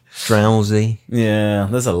 Drowsy. Yeah,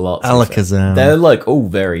 there's a lot. Alakazam. They're like all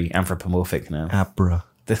very anthropomorphic now. Abra.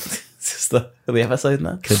 This is the episode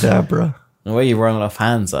now. Kadabra. The way you run off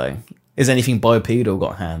hands, though. Is anything bipedal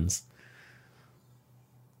got hands?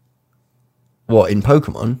 What, in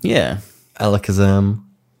Pokemon? Yeah. Alakazam.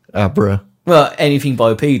 Abra. Well, anything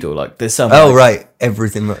bipedal, like there's some. Oh, like, right.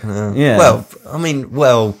 Everything. Yeah. Well, I mean,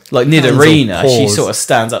 like hands or Nidorina, she paws. sort of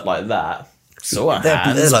stands up like that. Sort of They're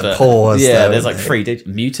hands, like but- paws, Yeah, though, there's aren't like they? 3 digits.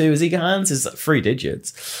 Mewtwo, has he got hands? It's like 3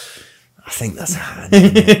 digits. I think that's a hand.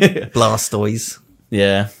 Isn't it? Blastoise.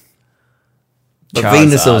 Yeah. But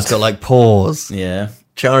Charizard. Venusaur's got like paws. Yeah.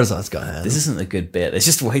 Charizard's got hands. This isn't a good bit. There's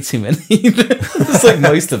just way too many. It's like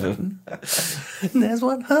most of them. There's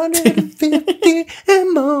 150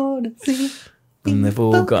 and more to see. And they've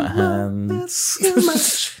all got hands. You've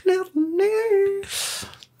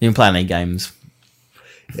been playing any games?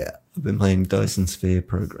 Yeah, I've been playing Dyson Sphere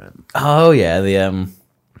program. Oh yeah, the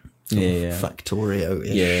yeah. Factorio-ish.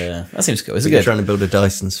 Yeah. That seems cool. Is it You're good? trying to build a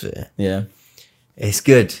Dyson Sphere. Yeah. It's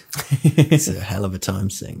good. It's a hell of a time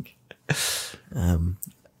sink.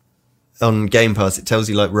 On Game Pass, it tells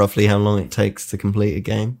you like roughly how long it takes to complete a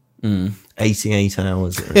game. 88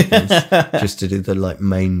 hours it reckons, just to do the like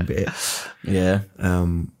main bit, Yeah.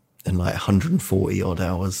 and like 140 odd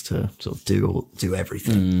hours to sort of do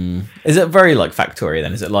everything. Is it very like Factorio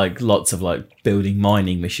then? Is it like lots of like building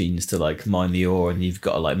mining machines to like mine the ore and you've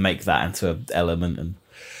got to like make that into an element and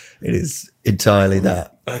It is entirely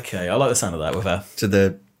that. okay, I like the sound of that with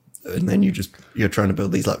her. And then you're trying to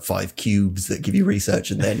build these like 5 cubes that give you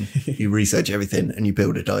research, and then you research everything and you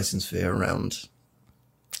build a Dyson Sphere around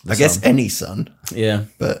I guess any sun, Yeah.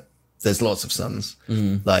 but there's lots of suns.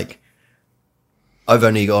 Like I've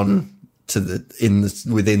only gone to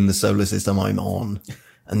within the solar system I'm on,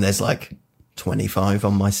 and there's like 25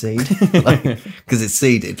 on my seed, because it's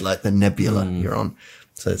seeded like the nebula you're on.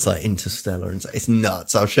 So it's like interstellar, and it's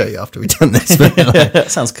nuts. I'll show you after we've done this. But like,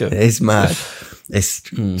 That sounds cool. it's mad. It's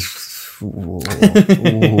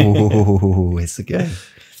ooh, it's a game,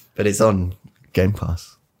 but it's on Game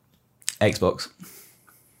Pass. Xbox.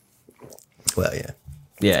 Well, yeah,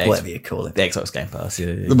 Yeah. whatever you call it. The Xbox Game Pass. Yeah.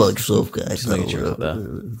 The Microsoft guy. Just making sure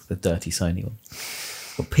the dirty Sony one.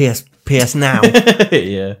 Well, PS Now,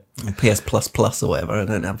 Yeah. PS Plus or whatever. I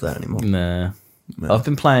don't have that anymore. Nah. I've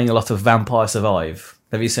been playing a lot of Vampire Survive.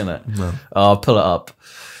 Have you seen it? No. Oh, I'll pull it up.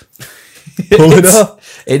 Pull it up.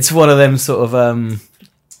 It's one of them sort of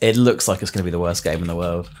it looks like it's going to be the worst game in the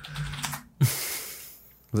world.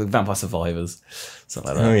 The Vampire Survivors.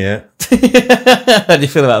 Something like Oh that. yeah. How do you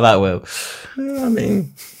feel about that, Will? I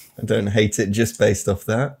mean, I don't hate it just based off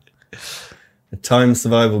that. A time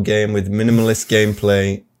survival game with minimalist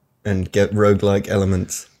gameplay and get roguelike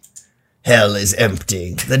elements. Hell is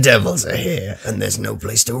empty. The devils are here, and there's no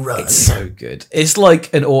place to run. It's so good. It's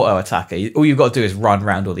like an auto attacker. All you've got to do is run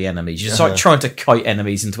around all the enemies. You're just like trying to kite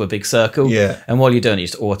enemies into a big circle. Yeah. And while you're doing it, you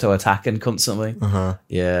just auto attacking constantly.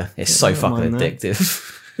 Yeah. It's so I don't fucking mind that.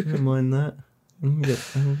 addictive. I don't mind that.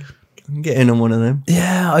 I can get in on one of them.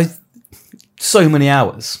 Yeah, so many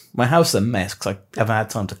hours. My house is a mess because I haven't had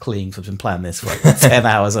time to clean because I've been playing this for like 10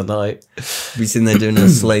 hours a night. Have you seen they're doing a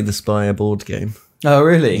Slay the Spire board game? Oh,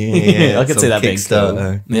 really? Yeah, I could it's see on that being cool.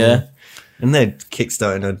 Kickstarter. Yeah. And they're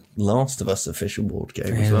kickstarting a Last of Us official board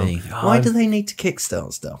game as well. Really? Why do they need to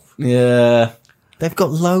kickstart stuff? Yeah. They've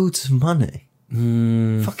got loads of money.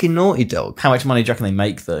 Fucking Naughty Dog. How much money do you reckon they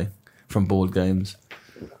make, though, from board games?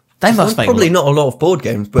 They must make Probably not a lot of board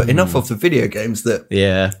games, but enough of the video games that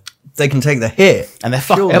Yeah. they can take the hit. And they're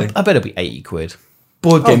Surely. I bet it'll be 80 quid.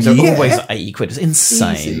 Board games are yeah. always like 80 quid. It's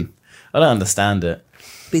insane. Easy. I don't understand it.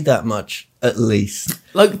 Be that much, at least.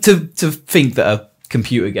 Like, to think that a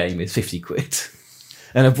computer game is 50 quid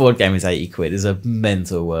and a board game is 80 quid is a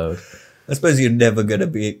mental world. I suppose you're never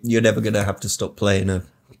gonna have to stop playing a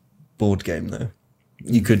board game though.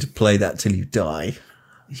 You could play that till you die.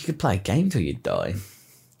 You could play a game till you die.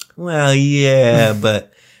 Well, yeah,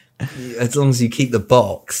 but as long as you keep the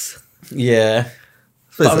box. Yeah. I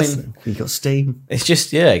But I suppose mean- you got Steam. It's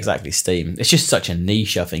just, yeah, exactly, Steam. It's just such a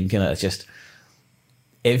niche, I think, isn't it? It's just,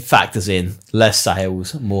 it factors in less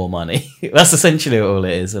sales, more money. That's essentially all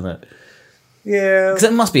it is, isn't it? Yeah. Because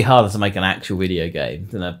it must be harder to make an actual video game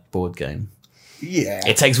than a board game. Yeah.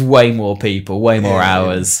 It takes way more people, way more Yeah.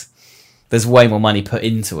 hours. There's way more money put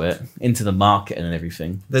into it, into the marketing and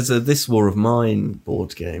everything. There's a This War of Mine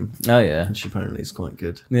board game, Oh, yeah. which apparently is quite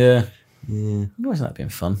good. Yeah. Yeah. Why isn't that being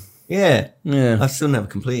fun? Yeah. Yeah. I've still never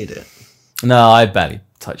completed it. No, I barely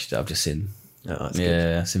touched it. I've just seen, Oh, that's good.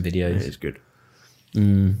 yeah, some Yeah, videos. it's good.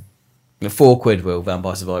 £4 will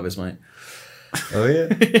Vampire Survivors, mate. Oh, yeah.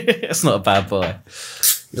 It's not a bad buy.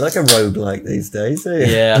 You're like a roguelike these days, are you?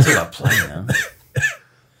 Yeah, that's what I play now.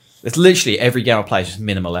 It's literally every game I play is just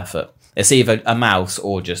minimal effort. It's either a mouse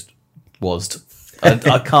or just WASD.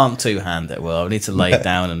 I can't two-hand it well. I need to lay it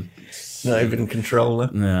down and... Not even controller.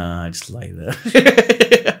 No, I just lay there.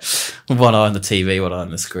 One eye on the TV, one eye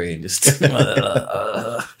on the screen. Just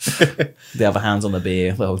the other hand's on the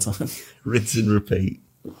beer the whole time. Rinse and repeat.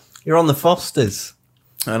 You're on the Fosters.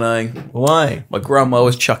 I know. Why? My grandma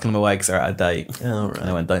was chucking them away because they're out of date. Oh, right. And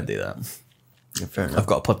I went, don't do that. Yeah, fair enough. I've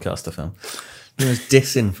got a podcast to film. You was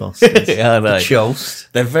dissing Fosters. Yeah, I know. The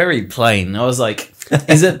Chost. They're very plain. I was like,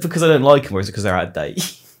 is it because I don't like them or is it because they're out of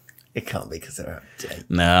date? It can't be because they're out of date.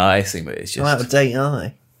 No, I assume it's How out just... of date are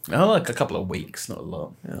they? Oh, like a couple of weeks, not a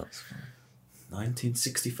lot. Yeah, that's fine.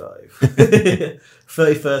 1965.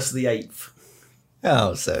 31st of the 8th.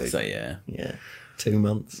 Oh, so So, yeah. 2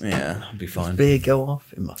 months. Yeah, I'll be fine. Beer go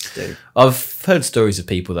off? It must do. I've heard stories of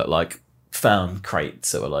people that, like, found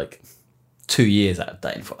crates that were, like, 2 years out of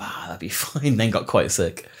date and thought, that'd be fine. Then got quite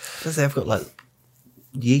sick. Because they've got like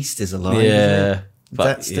yeast is alive. Yeah. Isn't it? But,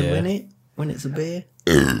 That's still yeah. in it when it's a beer.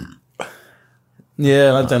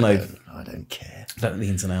 Yeah, I don't know. I don't care. I don't know the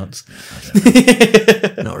ins and outs.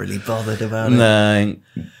 Not really bothered about it. No.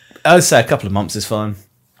 I would say a couple of months is fine.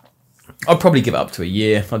 I'd probably give it up to a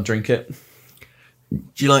year. I'd drink it.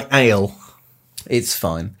 Do you like ale? It's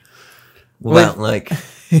fine. What about like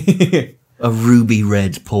a ruby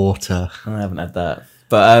red porter? I haven't had that.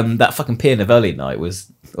 But that fucking Pier Novelli night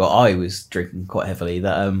was... Well, I was drinking quite heavily.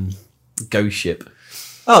 That Ghost Ship.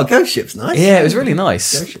 Oh, Ghost Ship's nice. Yeah, it was really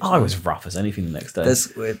nice. Ghost Ship's I was rough as anything the next day.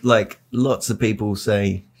 There's like lots of people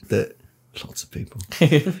say that. Lots of people.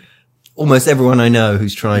 Almost everyone I know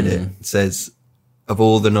who's tried it says of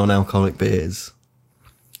all the non-alcoholic beers,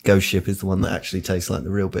 Ghost Ship is the one that actually tastes like the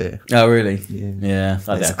real beer. Oh, really? Yeah.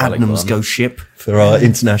 I It's don't like Adnam's one. Ghost Ship for our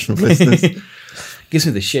international listeners. Gives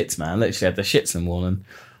me the shits, man. Literally had the shits in the morning.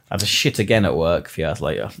 I had to shit again at work a few hours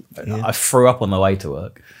later. Yeah. I threw up on the way to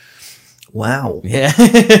work. Wow. Yeah.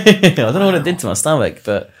 I don't know what it did to my stomach,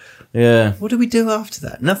 but yeah. What did we do after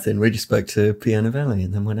that? Nothing. We just spoke to Piano Valley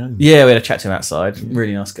and then went home. Yeah, we had a chat to him outside.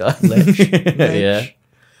 Really nice guy. Yeah.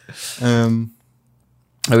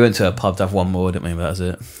 We went to a pub to have one more, didn't we? That was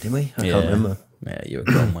it. Did we? I Yeah. can't remember. Yeah, you were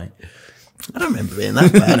gone, mate. I don't remember being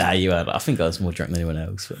that bad. Nah, you had. I think I was more drunk than anyone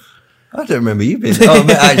else. But I don't remember you being. Oh,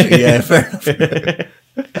 but actually, yeah, fair enough.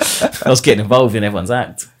 I was getting involved in everyone's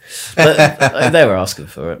act. But they were asking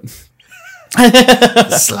for it.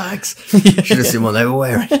 Slags. Should have seen what they were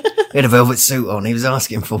wearing. He had a velvet suit on. He was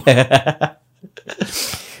asking for.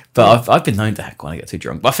 But I've been known to hack when I get too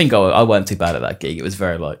drunk. But I think I weren't too bad at that gig. It was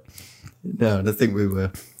very like... No, and I think we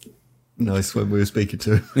were nice when we were speaking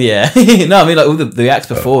to him. Yeah. No, I mean, like all the acts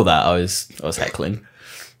before that, I was heckling.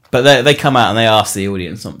 But they come out and they ask the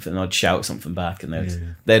audience something, and I'd shout something back,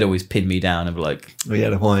 and they'd always pin me down and be like... We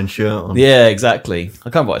had a Hawaiian shirt on. Yeah, exactly. I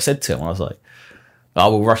can't remember what I said to him. I was like, I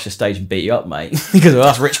will rush the stage and beat you up, mate. Because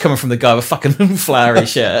that's rich coming from the guy with a fucking flowery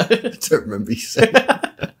shirt. I don't remember you saying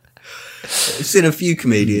that. I've seen a few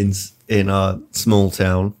comedians in our small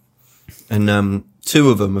town, and two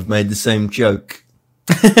of them have made the same joke.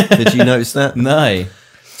 Did you notice that? No.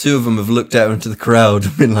 Two of them have looked out into the crowd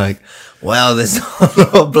and been like, wow, there's a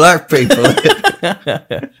lot of black people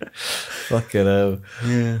here. Fucking hell.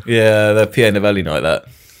 Yeah. Yeah, the Pier Novelli night, that.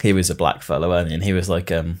 He was a black fellow, wasn't he? And he was like,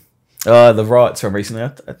 the riots from recently.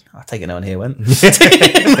 I take it no one here went.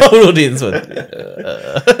 The whole audience went.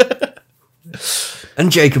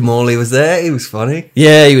 And Jacob Morley was there. He was funny.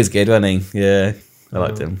 Yeah, he was good, wasn't he? Yeah, I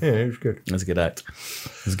liked him. Yeah, he was good. It was a good act.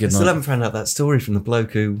 It was a I good still night. haven't found out that story from the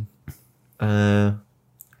bloke who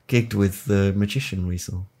gigged with the magician we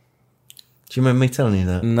saw. Do you remember me telling you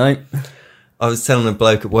that? No. I was telling a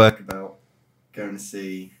bloke at work about going to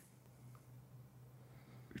see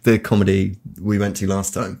the comedy we went to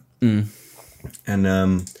last time. Mm. And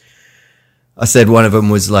I said one of them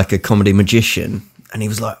was like a comedy magician. And he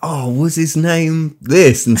was like, oh, was his name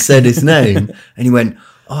this? And said his name. And he went,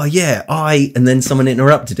 oh, yeah, and then someone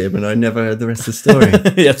interrupted him and I never heard the rest of the story.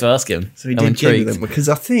 You have to ask him. So he I'm did gig intrigued. with them because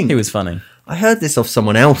I think... He was funny. I heard this off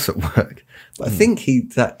someone else at work. But I think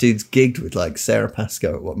that dude's gigged with like Sarah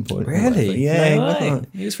Pascoe at one point. Really? Yeah. No he way. was.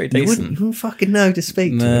 He was pretty You decent. wouldn't fucking know to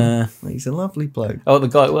speak to Nah. him. Like, he's a lovely bloke. Oh, the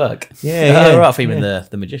guy at work? Yeah, Oh, yeah, right, I thought you meant yeah.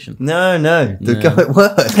 the magician. No, the No. guy at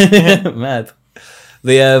work. Mad.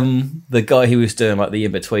 The guy who was doing like the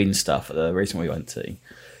in between stuff at the recent we went to,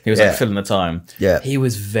 he was Yeah. like filling the time. Yeah. he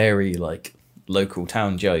was very like local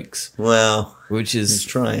town jokes, Well, which he's is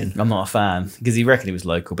trying. I'm not a fan because he reckoned he was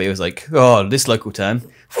local, but he was like, oh, this local town.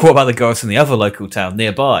 What about the guys from the other local town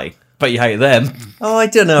nearby? But you hate them. Oh, I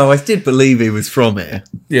don't know. I did believe he was from here,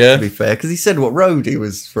 Yeah. to be fair, because he said what road he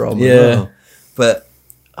was from. as Yeah. well. But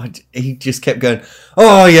he just kept going,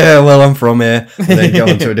 oh, yeah, well, I'm from here. And then go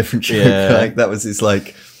on to a different joke. Yeah. Like, that was his,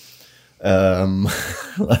 like,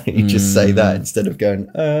 Like you just say that instead of going,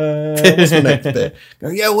 what's the next bit? Go,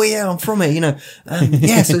 yeah, I'm from here,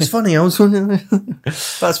 yeah, so it's funny. I was wondering.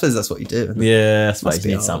 But I suppose that's what you do. Yeah, I suppose Must be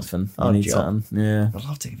you need hard. something. You Hard need job. something. Yeah. I'd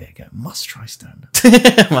love to give it a go. Must try stand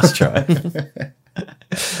up. Must try.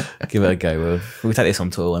 Give it a go, Will. We'll take this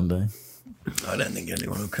on tour one day. I don't think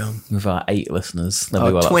anyone will come. With our 8 listeners. They'll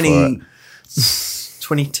be well up 20, for it.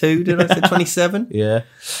 22, did I say 27? Yeah.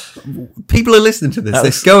 People are listening to this. That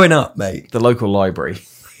was- It's going up, mate. The local library.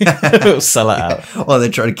 We'll sell it out. Oh, they're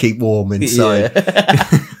trying to keep warm inside.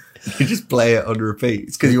 You just play it on repeat.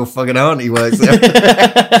 It's because your fucking auntie works there.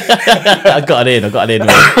 I got it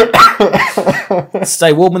in.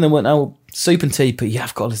 Stay warm and then went, oh, soup and tea, but you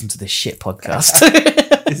have got to listen to this shit podcast.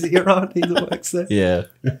 Is it your auntie that works there? Yeah.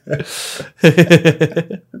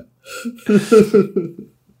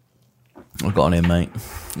 I got on in, mate.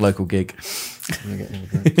 Local gig.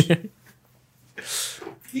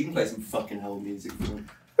 You can play some fucking hell music for them.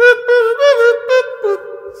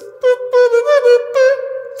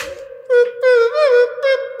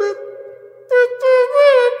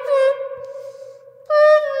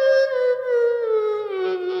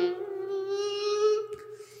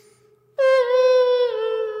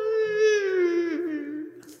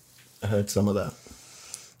 I heard some of that.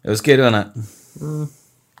 It was good, wasn't it?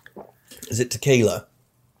 Is it tequila?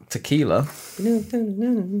 Tequila?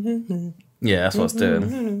 Yeah, that's what it's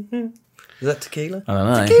doing. Is that tequila? I don't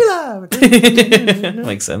know. Tequila!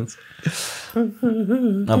 Makes sense. I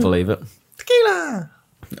believe it. Tequila!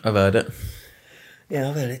 I've heard it. Yeah,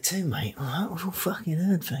 I've heard it too, mate. I've all fucking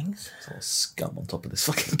heard things. There's all scum on top of this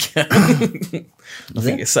fucking can. I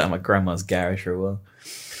think it sat in my grandma's garage for a while.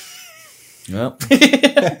 Well,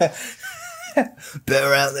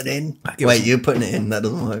 Better out than in. Wait, you're putting it in. That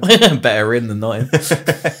doesn't work. better in than not in. That's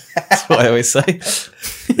what I always say. It's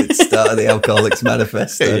the start of the Alcoholics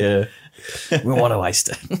Manifesto. Yeah. We want to waste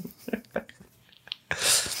it.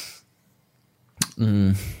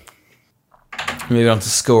 Moving on to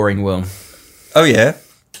scoring, Will. Oh, yeah.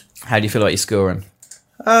 How do you feel about your scoring?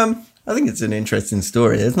 I think it's an interesting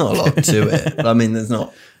story. There's not a lot to it. I mean, there's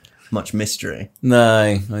not much mystery.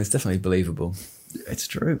 No, it's definitely believable. It's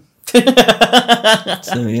true. So,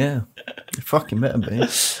 yeah. It fucking better be.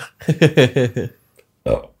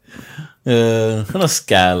 On a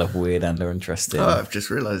scale of weird and or interesting. Oh, I've just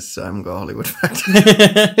realised I haven't got a Hollywood fact.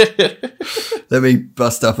 Let me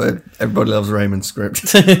bust up a Everybody Loves Raymond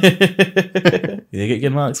script. You get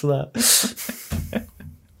good marks for that.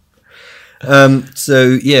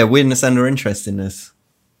 So, yeah, weirdness and or interestingness.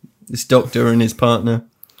 This doctor and his partner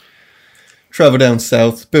travel down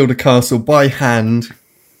south, build a castle by hand,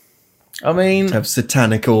 I mean, have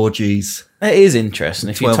satanic orgies, it is interesting.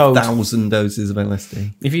 If you told 12,000 doses of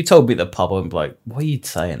LSD. me at the pub, I'd be like, "Why are you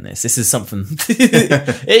saying this? This is something."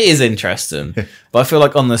 It is interesting, but I feel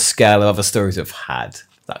like on the scale of other stories I've had,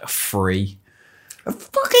 like a 3. A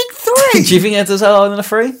fucking 3! Do you think it's as higher than a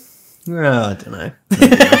 3? Well, I don't know.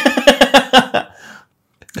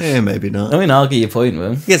 Yeah, maybe not. I mean, argue your point,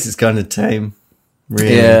 Will. I guess it's kind of tame,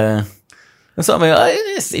 really. Yeah. That's what I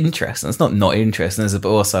mean. It's interesting. It's not interesting, is it? But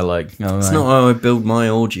also, like, I don't It's know. not how I build my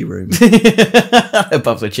orgy room.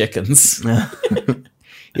 Above the chickens.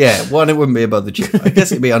 Yeah, one, it wouldn't be above the chicken. I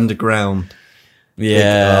guess it'd be underground.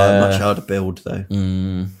 Yeah. Much harder to build, though. I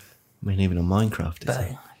mean, even on Minecraft, is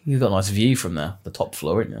it? You've got a nice view from the top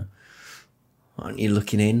floor, haven't you? Aren't you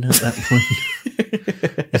looking in at that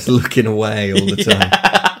point? Just looking away all the time.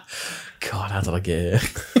 God, how did I get here?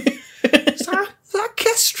 Is that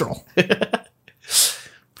Kestrel?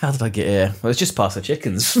 How did I get here? Well, it's just past the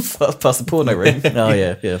chickens, past the porno room. Oh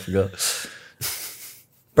yeah, I forgot.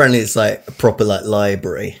 Apparently it's like a proper like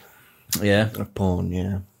library Yeah, of porn,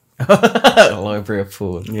 yeah. library of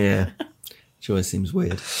porn. Yeah. Sure seems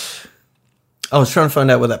weird. I was trying to find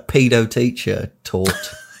out what that pedo teacher taught.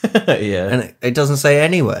 Yeah, And it doesn't say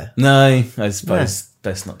anywhere. no, I suppose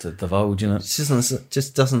best not to divulge, you know. It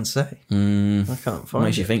just doesn't say. I can't find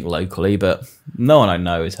Makes it. you think locally, but no one I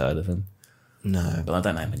know has heard of him. No. But I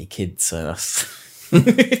don't know many kids, so that's.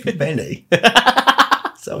 Many? Is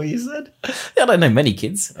that what you said? I don't know many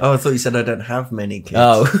kids. Oh, I thought you said I don't have many kids.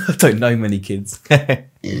 Oh, I don't know many kids. I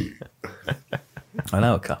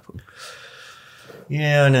know a couple.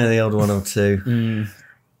 Yeah, I know the old one or two.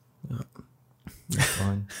 That's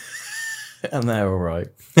fine. And they're all right.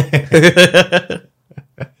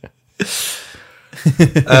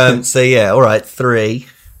 So yeah, all right, 3.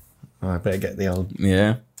 Oh, I better get the old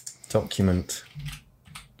Yeah. document.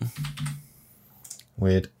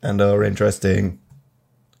 Weird and or interesting.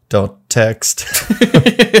 .text.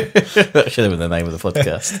 That should have been the name of the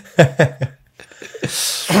podcast.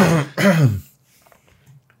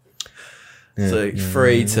 So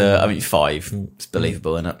 3 to 5. It's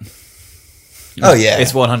believable, isn't it? Oh yeah,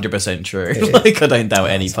 It's 100% true. Like I don't doubt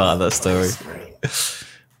any part of that story.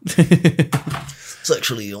 It's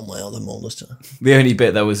actually on my other monitor. The only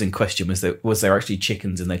bit that was in question was there actually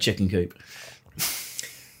chickens in their chicken coop.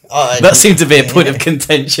 That seemed to be a point of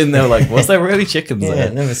contention. They were like, was there really chickens Yeah, there?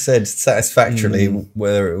 it never said satisfactorily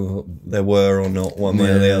whether there were or not one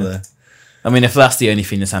way or the other. I mean, if that's the only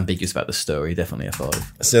thing that's ambiguous about the story, definitely a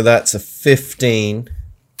 5. So that's a 15.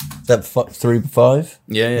 Is that 3 to 5?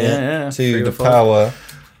 Yeah. To 3 the or 5. power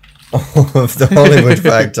of the Hollywood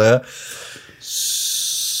factor.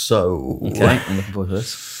 So. Okay, I'm looking forward to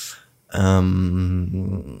this.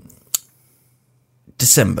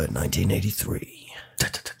 December 1983.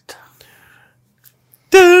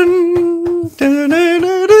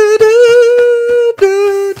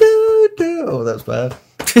 Oh, that's bad.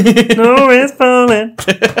 No, it's falling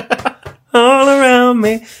all around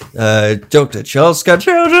me. Dr. Charles Scott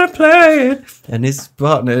children playing, and his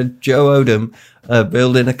partner Joe Odom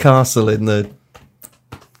building a castle in the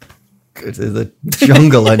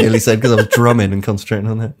jungle. I nearly said because I was drumming and concentrating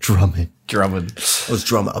on that. Drumming. I was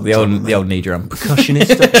drummer. The old knee drum.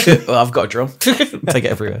 Percussionist. Well, I've got a drum. Take it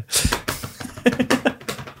everywhere.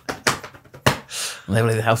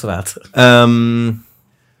 Level the house of art.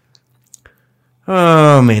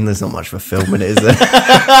 I mean, there's not much of a film in it, is there?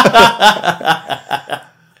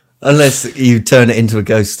 Unless you turn it into a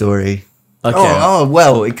ghost story. Okay. Oh,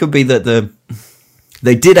 well, it could be that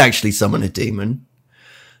they did actually summon a demon.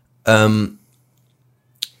 And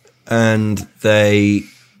they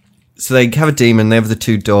have a demon, they have the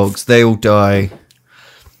 2 dogs, they all die.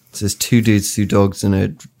 So there's 2 dudes, 2 dogs, and a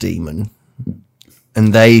demon.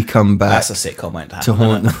 And they come back. That's a sitcom meant to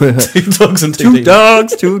happen. To haunt 2 dogs and 2 2 demons.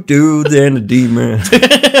 dogs, 2 dudes, and a demon.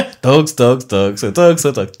 Dogs. So dogs,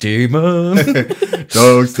 demon.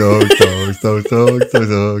 Dogs,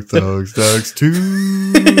 2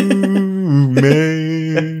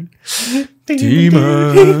 men.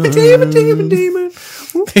 Demon. Demon.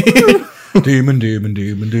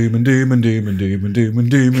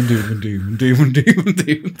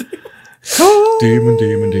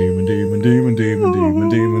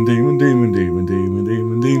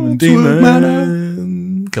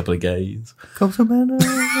 Demon. Couple of gays.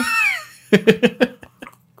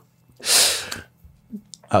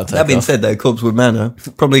 That being said, though, Corpsewood Manor,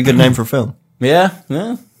 probably a good name for a film. Yeah.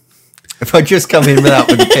 If I just come in with that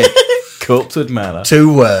with the pick. Corpsewood Manor.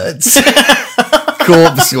 2 words.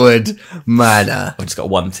 Corpsewood Manor. I've just got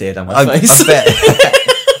 1 tear down my face.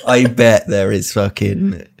 I bet there is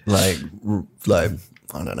fucking like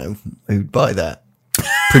I don't know who'd buy that.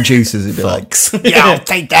 Producers would be like, Yeah, I'll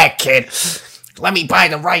take that, kid. Let me buy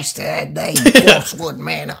the rights to that name, Corpsewood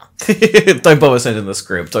Manor. Don't bother sending the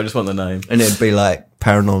script. I just want the name. and it'd be like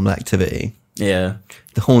Paranormal Activity, Yeah.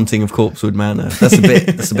 The Haunting of Corpsewood Manor.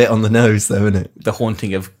 That's a bit on the nose, though, isn't it? The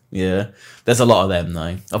Haunting of... Yeah. There's a lot of them,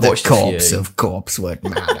 though. I've watched Corpse a few. of Corpsewood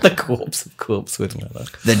Manor. The Corpse of Corpsewood Manor.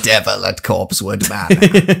 The Devil at Corpsewood Manor.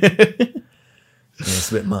 Yeah,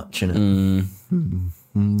 it's a bit much, isn't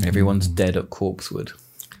it? Everyone's dead at Corpsewood.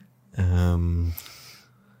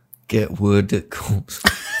 Get wood at Corpse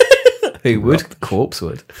Who would?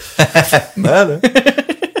 Corpsewood. Manor.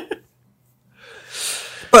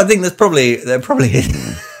 But I think there probably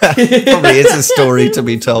is a story to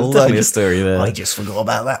be told. Definitely a story there. I just forgot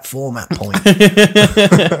about that format point.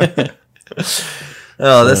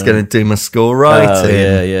 Oh, that's going to do my score right Oh,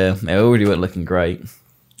 in. yeah. They already weren't looking great.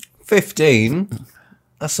 15.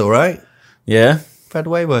 That's all right. Yeah. I've had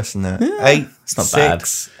way worse than that. 8, it's not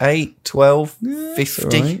 6, 8, 12, 50. It's all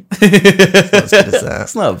right. That's not as good as that.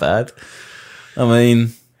 It's not bad. I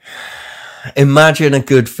mean, Imagine a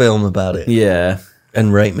good film about it yeah.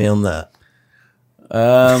 and rate me on that.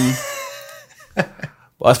 Well,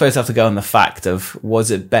 I suppose I have to go on the fact of,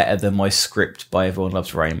 was it better than my script by Everyone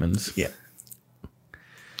Loves Raymond? Yeah.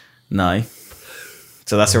 No.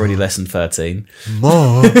 So that's already less than 13.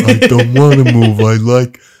 Ma, I don't want to move. I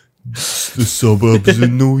like the suburbs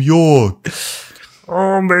in New York.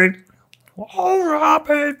 Oh, man. Oh,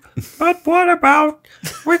 Robert. But what about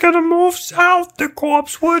we're going to move south to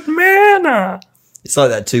Corpsewood Manor? It's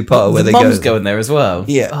like that two-parter where The they mum's go... going there as well.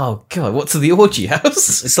 Yeah. Oh, God. What's to the orgy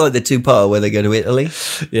house? It's like the two-parter where they go to Italy,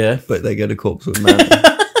 Yeah. but they go to Corpsewood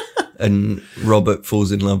Manor. And Robert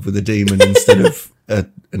falls in love with a demon instead of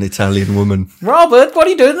an Italian woman. Robert, what are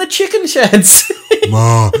you doing in the chicken sheds?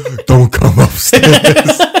 Ma, don't come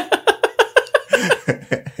upstairs.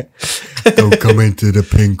 Don't come into the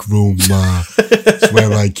pink room, Ma. It's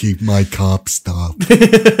where I keep my cop stuff.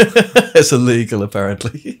 It's illegal,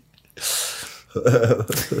 apparently.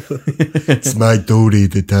 It's my duty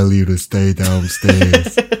to tell you to stay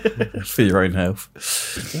downstairs. For your own health.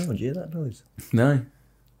 Oh, did you hear that noise? No.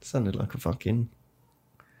 Sounded like a fucking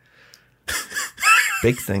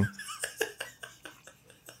big thing.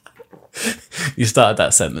 You started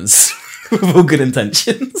that sentence with all good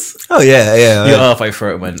intentions. Oh yeah. You're halfway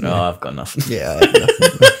through it and went, oh, I've got nothing. Yeah. I had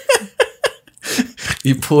nothing.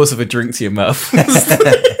 You pause with a drink to your mouth.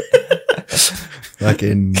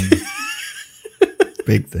 Fucking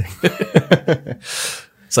big thing.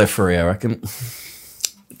 So 3, I reckon.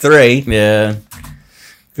 3. Yeah.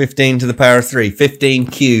 15 to the power of 3. 15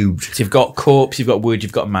 cubed. So you've got corpse, you've got wood,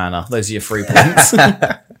 you've got manor. Those are your 3 points. So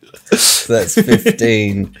that's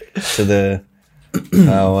 15 to the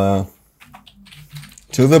power.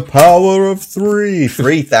 To the power of 3.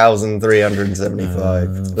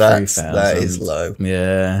 3,375. That is low.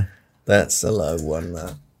 Yeah. That's a low one,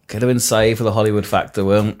 that. Could have been saved for the Hollywood factor,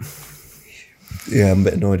 weren't? Yeah, I'm a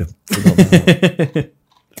bit annoyed. I forgot about that.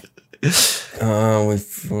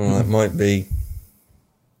 That might be.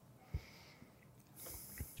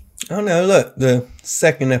 Oh no! Look, the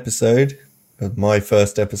second episode of my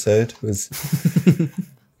first episode was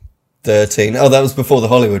 13. Oh, that was before the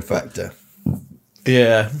Hollywood factor.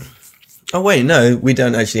 Yeah. Oh wait, no, we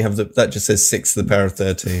don't actually have the. That just says 6 to the power of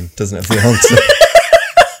 13. Doesn't have the answer.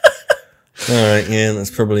 All right, yeah, that's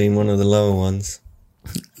probably one of the lower ones.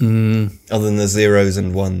 Other than the 0s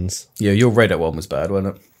and 1s. Yeah, your Reddit one was bad,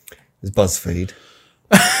 wasn't it? It's BuzzFeed.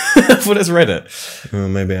 I thought it's Reddit. Oh,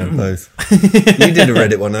 maybe I had both. You did a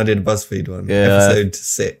Reddit one, I did a BuzzFeed one. Yeah. Episode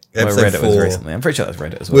 6. My Episode Reddit 4. was recently. I'm pretty sure that's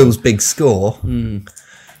Reddit as well. Will's big score.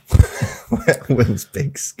 Will's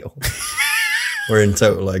big score. Where in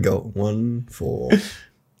total I got 1, 4,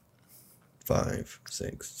 5,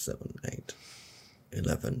 6, 7, 8,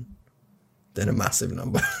 11. Then a massive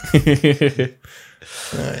number.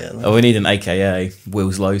 Oh, we need an AKA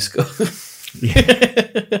Will's low score.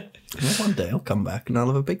 Well, one day I'll come back and I'll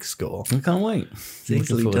have a big score. I can't wait. Easily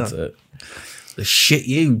Looking forward done. to it. The shit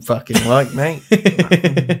you fucking like, mate.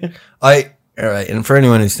 Alright, and for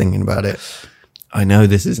anyone who's thinking about it, I know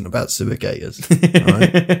this isn't about sewer gators.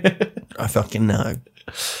 Right? I fucking know.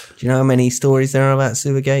 Do you know how many stories there are about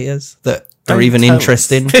sewer gators that are Don't even tell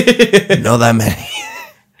interesting? Not that many.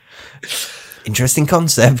 Interesting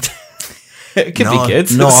concept. It could Not- be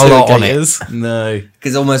good. not a So lot on it. is. No.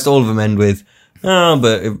 Because almost all of them end with, oh,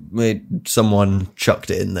 but someone chucked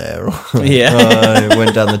it in there. Or, Yeah. it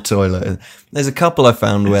went down the toilet. There's a couple I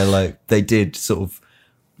found where like they did sort of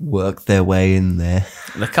work their way in there.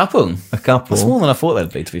 A couple. A couple. That's more than I thought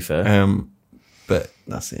they'd be, to be fair. But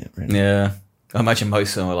that's it, really. Yeah. I imagine most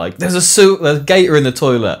of them were like, there's a gator in the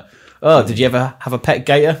toilet. Oh, did you ever have a pet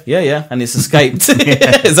gator? Yeah. And it's escaped.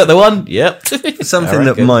 Is that the one? Yep. Something I that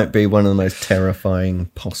reckon. might be one of the most terrifying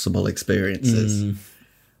possible experiences.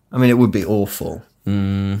 I mean, it would be awful.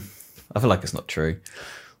 I feel like it's not true.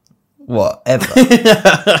 What, ever?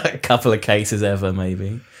 A couple of cases ever,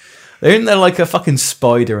 maybe. Isn't there like a fucking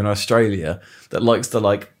spider in Australia that likes to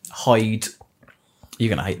like hide? You're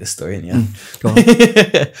gonna hate this story, aren't you? Go on.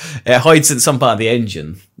 It hides in some part of the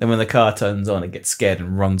engine. Then when the car turns on, it gets scared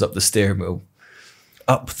and runs up the steering wheel.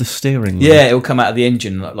 Up the steering wheel. Yeah, it'll come out of the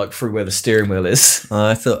engine like through where the steering wheel is.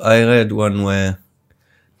 I thought I heard one where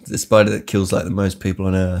the spider that kills like the most people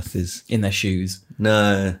on Earth is In their shoes.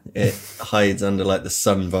 no, it hides under like the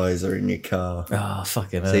sun visor in your car. Oh,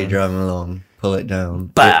 fucking So you're hell. driving along, pull it down,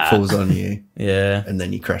 Bah. it falls on you, Yeah. and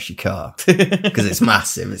then you crash your car because it's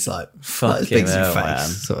massive. It's like as Fucking big as your hell, face. man.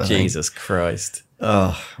 Sort of thing. Jesus Christ.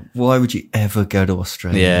 Oh, why would you ever go to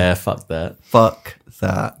Australia? Yeah, fuck that. Fuck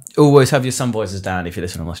that. Always have your sun visors down if you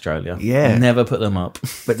listen in Australia. Yeah. Never put them up.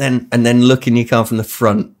 But then look in your car from the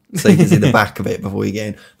front so you can see the back of it before you get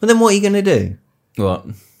in. But then what are you going to do? What?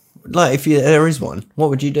 Like if there is one, what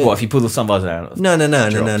would you do? What if you pull the sun visor down?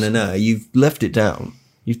 No. You've left it down.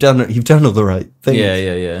 You've done all the right things.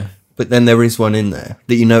 Yeah. But then there is one in there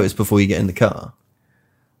that you notice before you get in the car.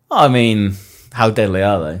 I mean, how deadly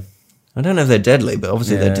are they? I don't know if they're deadly, but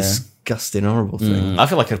obviously Yeah. they're disgusting, horrible things. I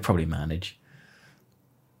feel like I'd probably manage.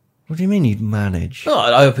 What do you mean you'd manage? Oh,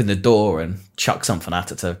 I'd open the door and chuck something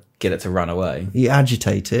at it to get it to run away. You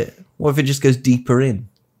agitate it. What if it just goes deeper in?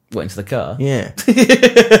 What, into the car? Yeah. You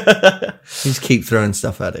just keep throwing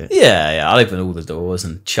stuff at it. Yeah. I'd open all the doors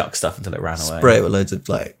and chuck stuff until it ran away. Spray it with loads of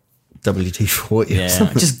like WD-40 or Yeah,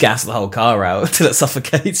 something. just gas the whole car out until it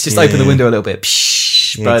suffocates. Just Yeah. open the window a little bit.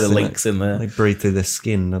 Psh, Yeah, spray the so links in there. They breathe through their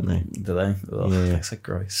skin, don't they? Do they? Oh, Yeah. that's so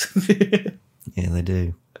gross. Yeah, they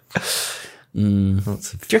do. Mm.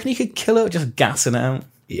 Lots of, Do you reckon you could kill it with just gassing it out?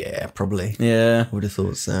 yeah, probably. Yeah. I would have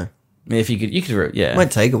thought so. I mean, if you could, yeah.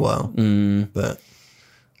 Might take a while, but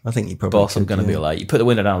I think you probably boss, I'm could, going to be yeah. like, you put the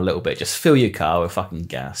window down a little bit, just fill your car with fucking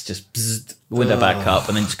gas, just bzzzt, window back up,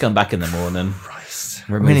 and then just come back in the morning. Christ.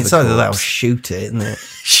 remove I mean, it's the either that or corpse. shoot it, isn't it?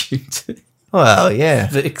 Shoot it. Well, yeah.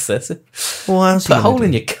 A bit excessive. Well, what else Put a you gonna hole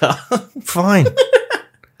in do? your car. Fine.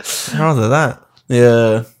 I'd rather that.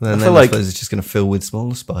 Yeah. Then I I like suppose it's just going to fill with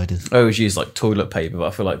smaller spiders. I always use like toilet paper, but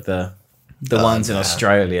I feel like the ones in no.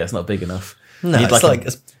 Australia, it's not big enough. No, You need it's like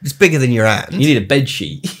it's bigger than your hand. you need a bed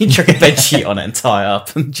sheet. You chuck a bed sheet on it and tie it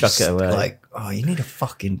up and chuck it away. Like, oh, you need a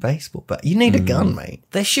fucking baseball bat. You need a gun, mate.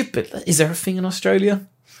 There should be. Is there a thing in Australia?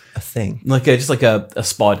 A thing. Like just like a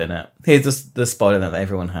spider net. Here's the spider net that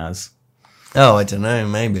everyone has. Oh, I don't know.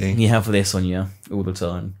 Maybe. You have this on you all the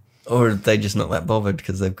time. Or are they just not that bothered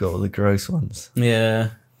because they've got all the gross ones? Yeah.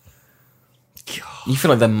 God, You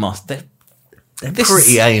feel like they must. they're This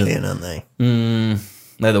pretty is- alien, aren't they?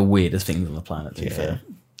 They're the weirdest things on the planet, to be fair.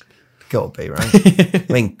 Got to be, right?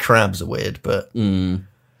 I mean, crabs are weird, but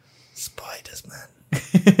spiders, man.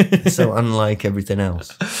 They're so unlike everything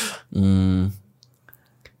else. Are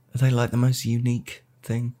they like the most unique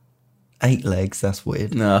thing? 8 legs, that's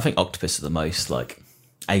weird. No, I think octopus are the most like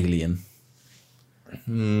alien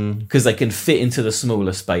because they can fit into the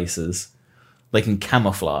smaller spaces. They can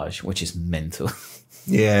camouflage, which is mental.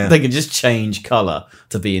 Yeah. They can just change color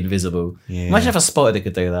to be invisible. Yeah. Imagine if a spider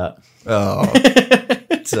could do that. Oh,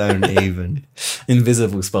 don't even.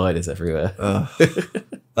 Invisible spiders everywhere.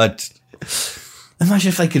 I'd, Imagine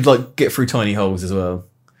if they could like get through tiny holes as well.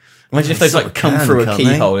 Imagine if They they sort like of come can, through a can't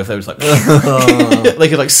keyhole. If they was like, they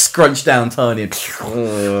could like scrunch down tiny,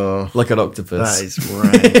 and like an octopus. that is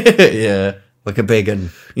right. Yeah, Like a big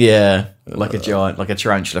one. yeah, like a giant, like a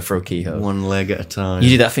tarantula through a keyhole. One leg at a time. You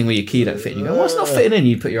do that thing where your key don't fit, and you go, "What's not fitting in?"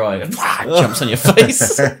 You put your eye, and jumps on your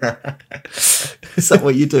face. Is that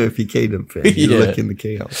what you do if you key them fit? You Yeah. look in the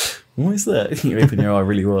keyhole. What is that? You open your eye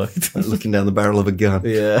really wide. Like looking down the barrel of a gun.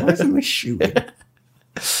 Yeah. Why isn't this shooting?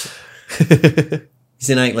 He's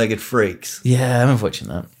in 8-Legged Freaks. Yeah, I remember watching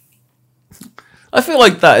that. I feel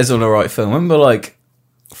like that is an alright film. I remember like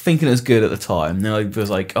thinking it was good at the time. Then I was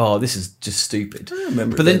like, "Oh, this is just stupid." I don't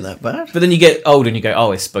remember But it then- being that bad. But then you get old and you go,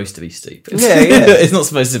 "Oh, it's supposed to be stupid." Yeah, yeah. It's not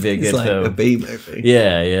supposed to be a It's good like film. a B movie.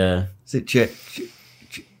 Yeah, yeah. Is it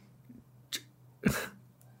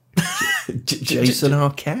Jason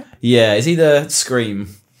Arquette? Yeah, is he the Scream?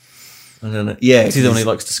 I don't know. Yeah, Is he the one who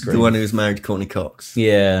likes to scream? The one who's married to Courtney Cox.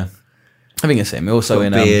 Yeah. I think it's him. Also Got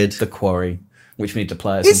in a beard. The Quarry, which we need to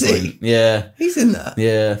play at Is some he? point. Yeah, He's in that.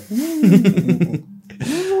 yeah.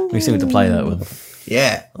 We still need to play that one.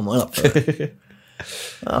 Yeah, I'm well up for it.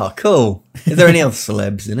 Oh, cool. Is there any other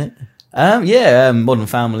celebs in it? Modern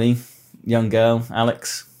Family, young girl,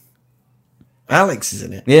 Alex. Alex is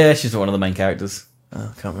in it. Yeah, she's one of the main characters.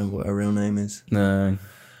 Oh, I can't remember what her real name is. No.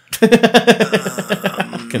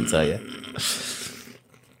 I couldn't tell you.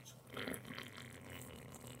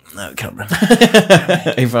 No, I can't remember.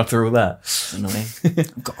 Even after all that. It's annoying.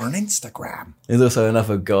 I've got her on Instagram. There's also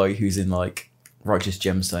another guy who's in like Righteous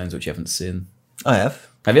Gemstones, which you haven't seen. I have.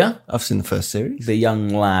 Have you? I've seen the first series. The young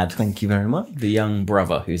lad, Thank you very much. the young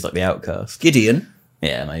brother who's like the outcast. Gideon,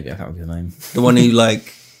 Yeah, maybe. I can't remember his name. the one who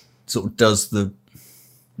like sort of does the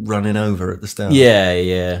running over at the start. Yeah,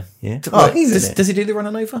 yeah. Yeah. Oh, he's in it. Does he do the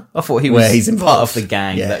running over? I thought he was Where he's part involved. of the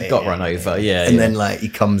gang Yeah, that got yeah, run over. Yeah, And yeah. then like he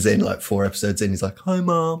comes in like 4 episodes in. He's like, "Hi,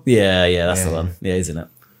 mom." yeah, that's the Yeah. one. Yeah, he's in it.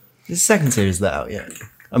 Is the second series that out yet?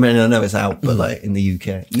 I mean, I know it's out, but like in the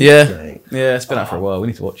UK. Yeah, UK. yeah. It's been out for a while. We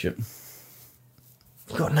need to watch it.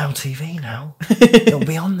 We've got Now TV now. It'll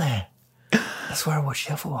be on there. That's where I watched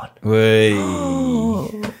the other one. Wait.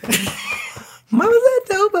 Mama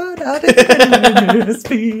said no, but I didn't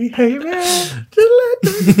misbehave.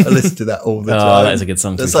 I listen to that all the time. Oh, that is a good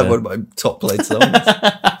song. to That's be like fair. one of my top played songs.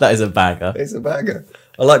 That is a bagger. It's a banger.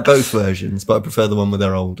 I like both versions, but I prefer the one where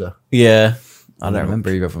they're older. Yeah, I don't remember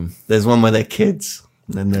either of them. There's one where they're kids.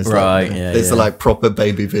 And then there's Right, like, yeah, there's the yeah. like proper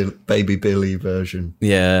baby Billy version.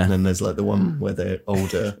 Yeah. And then there's like the one where they're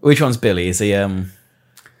older. Which one's Billy? Is he?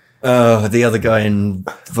 Oh, the other guy in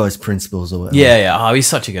Vice Principals or whatever. Yeah. Oh, he's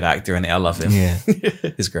such a good actor, and I love him. Yeah.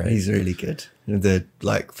 He's great. He's really good. And the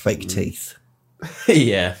like fake teeth.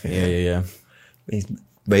 yeah. He's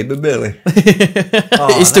Baby Billy.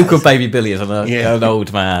 He's still called Baby Billy as Yeah. an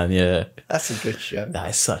old man. Yeah. That's a good show. That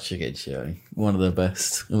is such a good show. One of the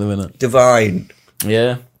best in the minute. Divine.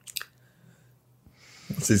 Yeah.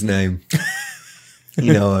 What's his name?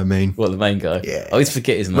 You know what I mean. What, the main guy? Yeah. I always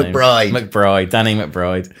forget his name. McBride. Danny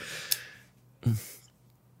McBride.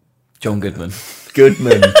 John Goodman.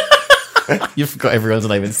 Goodman. You forgot everyone's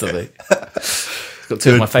name instantly. He's got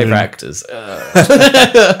two of my favourite actors.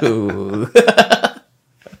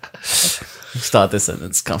 Start this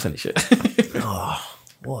sentence, can't finish it.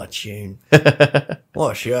 What what a tune.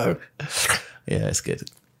 What a show. Yeah, it's good.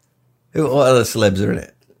 What other celebs are in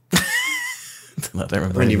it? I don't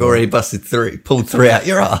remember. When you've anyone. already pulled 3 out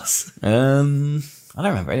your ass. I don't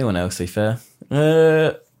remember anyone else, to be fair.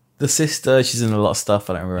 The sister, she's in a lot of stuff.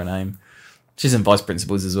 I don't remember her name. She's in Vice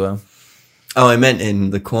Principals as well. Oh, I meant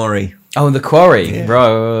in The Quarry. Oh, The Quarry. Yeah.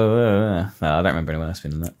 Bro. No, I don't remember anyone else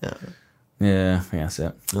being in that. Yeah. Yeah, I think that's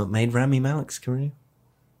it. What made Rami Malek's career?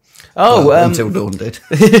 Oh, Well, Until Dawn did.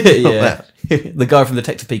 yeah. The guy from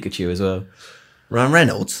Detective Pikachu as well. Ryan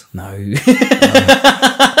Reynolds. No.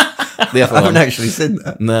 I haven't actually seen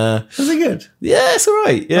that. Nah. Was it good? Yeah, it's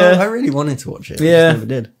alright. Oh, Yeah. I really wanted to watch it. I Yeah. just never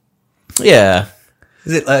did. Yeah.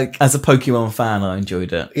 Is it like... As a Pokemon fan, I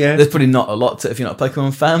enjoyed it. Yeah. There's probably not a lot to if you're not a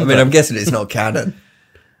Pokemon fan. I mean, but I'm guessing it's not canon.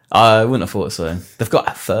 I wouldn't have thought so. They've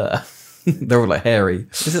got fur. They're all like hairy.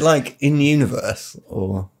 Is it like in universe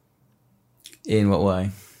or... In what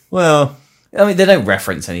way? Well, I mean, they don't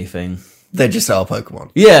reference anything. they just are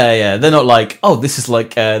Pokemon. Yeah. They're not like, oh, this is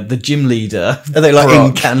like the gym leader. Are they like Brock.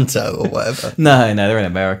 in Kanto or whatever? No, they're in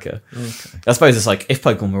America. Okay. I suppose it's like if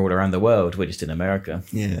Pokemon were all around the world, we're just in America.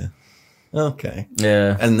 Yeah. Okay.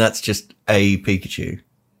 Yeah. And that's just a Pikachu.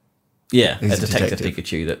 Yeah, He's a a detective detective.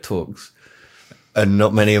 Pikachu that talks. And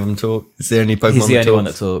not many of them talk. It's the only Pokemon He's the that only one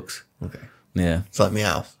that talks. talks. Okay. Yeah. It's like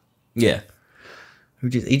Meowth. Yeah.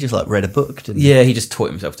 He just like read a book, didn't he? Yeah, he just taught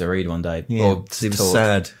himself to read one day. Yeah. Or 'Cause he was talk.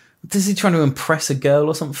 sad. Is he trying to impress a girl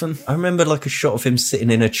or something? I remember like a shot of him sitting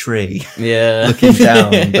in a tree Yeah. looking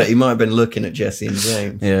down, but he might have been looking at Jesse and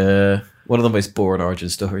James. Yeah. One of the most boring origin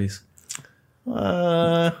stories.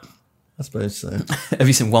 I suppose so. Have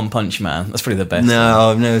you seen One Punch Man? That's probably the best.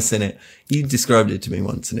 No, I've never seen it. You described it to me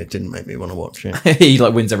once and it didn't make me want to watch it. He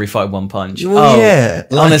like wins every fight with one punch. Well, yeah,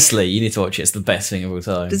 like- honestly, you need to watch it. It's the best thing of all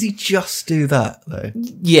time. Does he just do that though?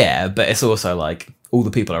 Yeah, but it's also like all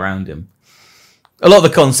the people around him. A lot of the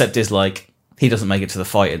concept is like he doesn't make it to the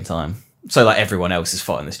fight in time, so like everyone else is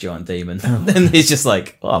fighting this giant demon, and he's just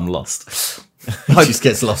like, oh, I'm lost. He just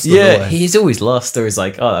gets lost on the Yeah, way. he's always lost. Or he's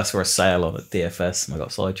like, oh, that's for a sale on at DFS, and I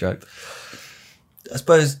got sidetracked. I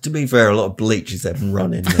suppose, to be fair, a lot of Bleach is them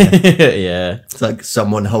running there. Yeah, It's like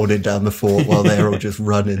someone holding down the fort while they're all just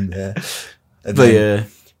running there. And but then yeah,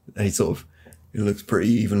 and he looks pretty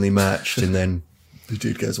evenly matched, and then the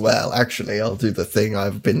dude goes, well, actually, I'll do the thing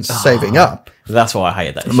I've been saving up. that's why I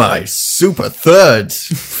hated that. My show. super third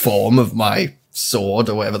form of my sword,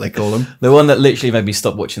 or whatever they call them. The one that literally made me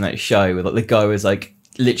stop watching that show, where like the guy was like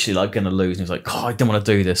literally like going to lose, and he was like, "Oh, I don't want to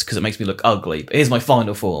do this because it makes me look ugly. But here's my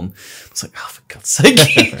final form." It's like, oh, for God's sake,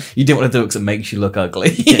 you didn't want to do it because it makes you look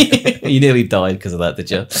ugly. You nearly died because of that, did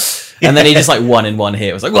you? And then he just like won in one hit.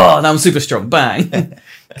 It was like, "Whoa, now I'm super strong!" Bang.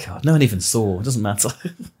 God, no one even saw. It doesn't matter.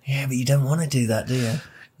 Yeah, but you don't want to do that, do you?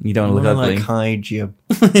 You don't You want to want look to ugly. like hide your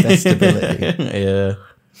best ability. Yeah,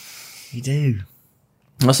 You do.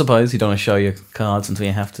 I suppose you don't want to show your cards until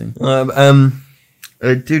you have to.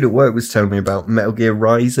 A dude at work was telling me about Metal Gear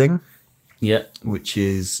Rising, Yeah, which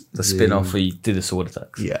is the spin-off where you do the sword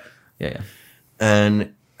attacks. Yeah, yeah.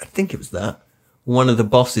 and I think it was that one of the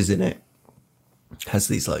bosses in it has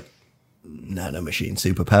these like nanomachine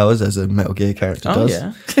superpowers, as a Metal Gear character Oh does.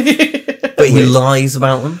 yeah. But he lies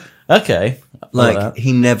about them. Okay. Like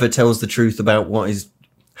he never tells the truth about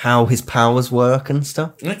how his powers work and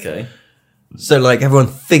stuff. Okay. So like everyone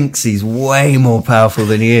thinks he's way more powerful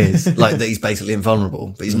than he is. Like that he's basically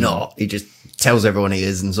invulnerable, but he's not. He just tells everyone he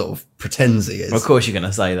is and sort of pretends he is. Of course you're going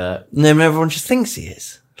to say that. And then everyone just thinks he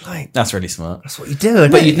is. Like That's really smart. that's what you do.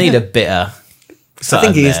 But you'd need a bitter. I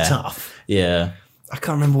think he is there. tough. Yeah. I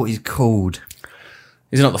can't remember what he's called.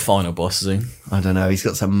 He's not the final boss, is he? I don't know. He's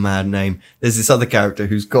got some mad name. There's this other character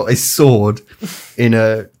who's got his sword in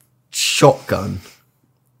a shotgun,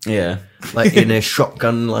 Yeah. like in a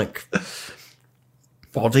shotgun like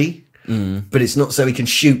body. But it's not so he can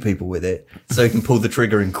shoot people with it, so he can pull the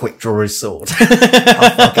trigger and quick draw his sword. How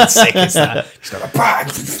fucking sick is that? He's got a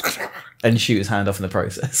bang. And shoot his hand off in the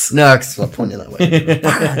process. No, because I'm pointing that way.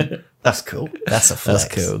 Bang. That's cool. That's a flex.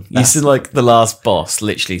 That's cool. You see, like, the last boss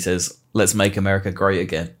literally says, "Let's make America great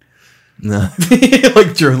again." No.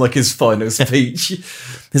 Like, during, like, his final speech.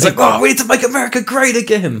 He's like, "Oh, we need to make America great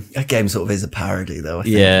again." That game sort of is a parody, though. I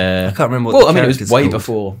think. Yeah. I can't remember what Well, the I mean, it was character's way called.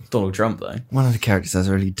 before Donald Trump, though. One of the characters has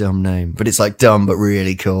a really dumb name, but it's like dumb but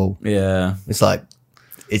really cool. Yeah. It's like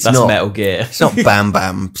it's That's not Metal Gear. It's not Bam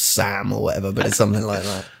Bam Sam or whatever, but it's something like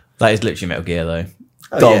that. That is literally Metal Gear, though.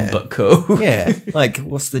 Oh, Dumb yeah. but cool. Yeah, like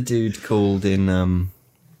what's the dude called in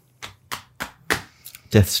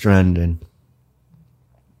Death Stranding?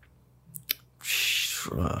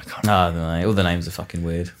 I can't I don't know. All the names are fucking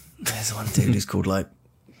weird. There's one dude who's called like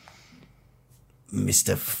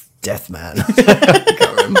Mr. Deathman. I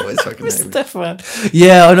can't remember what his fucking name is. Deathman.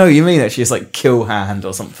 Yeah, I know what you mean. Actually, it's like Kill Hand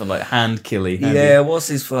or something like Hand Killy. Handy. Yeah, what's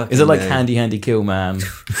his fucking Is it like name? Handy Kill Man?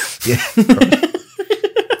 Yeah.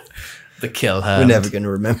 The Kill Hand. We're never going to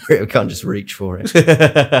remember it. We can't just reach for it.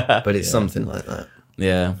 But it's something like that.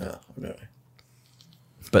 Yeah. Oh, no.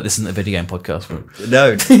 But this isn't a video game podcast.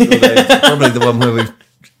 No, it's probably the one where we've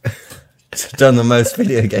done the most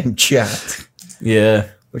video game chat, Yeah.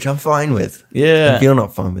 which I'm fine with. Yeah. If you're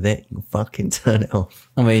not fine with it, you can fucking turn it off.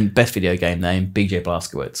 I mean, best video game name, BJ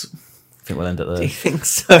Blazkowicz. I think we'll end it Do you there. think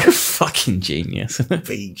so? Fucking genius.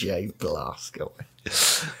 BJ Blazkowicz.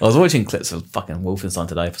 I was watching clips of fucking Wolfenstein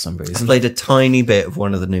today for some I reason. played a tiny bit of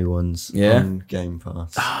one of the new ones Yeah? on Game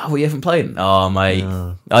Pass. Oh, well, you haven't played it? Oh, mate.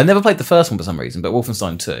 No. I never played the first one for some reason, but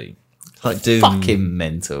Wolfenstein 2. Like Doom Fucking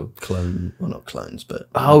mental. clone, well, not clones, but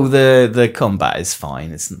Oh, the combat is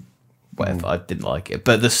fine. It's whatever. I didn't like it,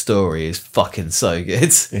 but the story is fucking so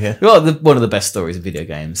good. Yeah. Well, one of the best stories in video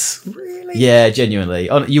games. really, Yeah, genuinely.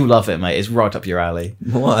 You love it, mate. It's right up your alley.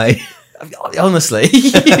 why? Honestly,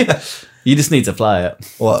 you just need to play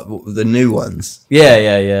it. What the new ones?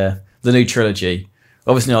 Yeah. The new trilogy.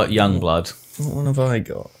 Obviously not Youngblood. What one have I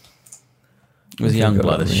got? It was I think I Youngblood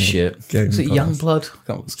got as it. shit. Game Was it Pass. Youngblood? I can't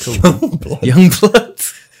remember what it's called. Youngblood.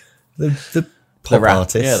 Youngblood. The pop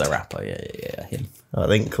artist. Yeah, the rapper. Yeah. Him. I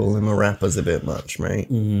think call him a rapper's a bit much, mate.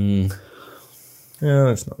 Mm. Yeah,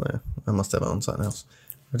 it's not there. I must have it on something else.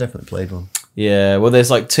 I definitely played one. Yeah, well,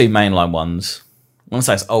 there's like two mainline ones. I want to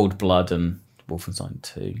say it's Old Blood and Wolfenstein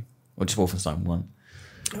 2. Or just Wolfenstein 1.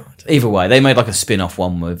 Either way, they made like a spin-off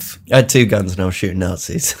one with... I had two guns and I was shooting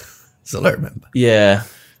Nazis. That's all I remember. Yeah.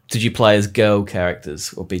 Did you play as girl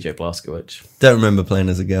characters or BJ Blazkowicz? Don't remember playing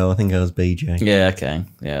as a girl. I think I was BJ. Yeah, okay.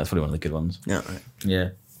 Yeah, that's probably one of the good ones. Yeah, right. Yeah.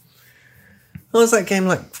 What was that game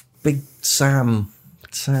like? Big Sam.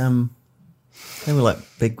 They were like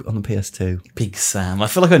big on the PS2. Big Sam. I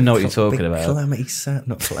feel like I know what you're talking Big about. Calamity Sam.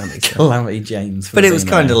 Not Calamity Sam. Calamity James. But it was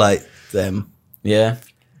kind of like them. Yeah.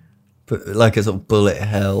 But like a sort of bullet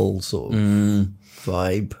hell sort of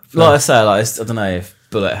vibe. Like I say, like, I don't know if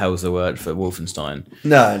bullet hell's the word for Wolfenstein.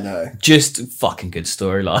 No. Just fucking good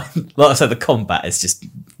storyline. Like I said, the combat is just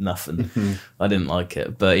nothing. I didn't like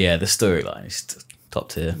it. But yeah, the storyline is top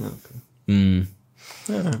tier. A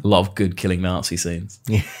lot of good killing Nazi scenes.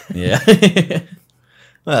 Yeah. Yeah.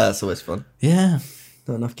 Well, that's always fun. Yeah.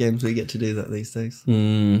 Not enough games where you get to do that these days.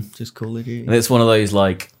 Just Call of Duty. And it's one of those,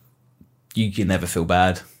 like, you can never feel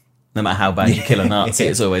bad. No matter how bad you kill a Nazi,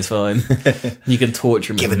 it's always fine. You can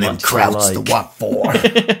torture them Giving them as much krauts as you to like. what for?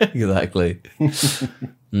 Exactly.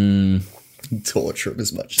 Torture them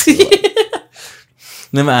as much as you like.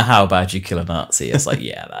 No matter how bad you kill a Nazi, it's like,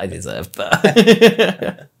 yeah, I deserve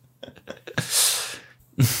that.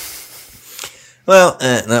 Well,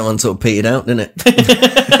 that one sort of petered out, didn't it?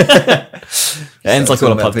 It ends like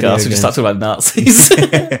all a talking about video podcast. We just start talking about Nazis.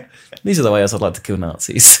 These are the ways I'd like to kill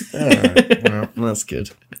Nazis. Well, that's good.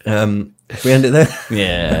 We end it there.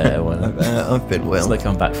 Yeah, well, I've been Will. they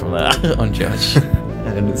come back from that unjudged.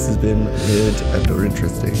 And this has been weird and or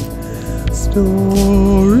interesting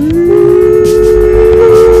story.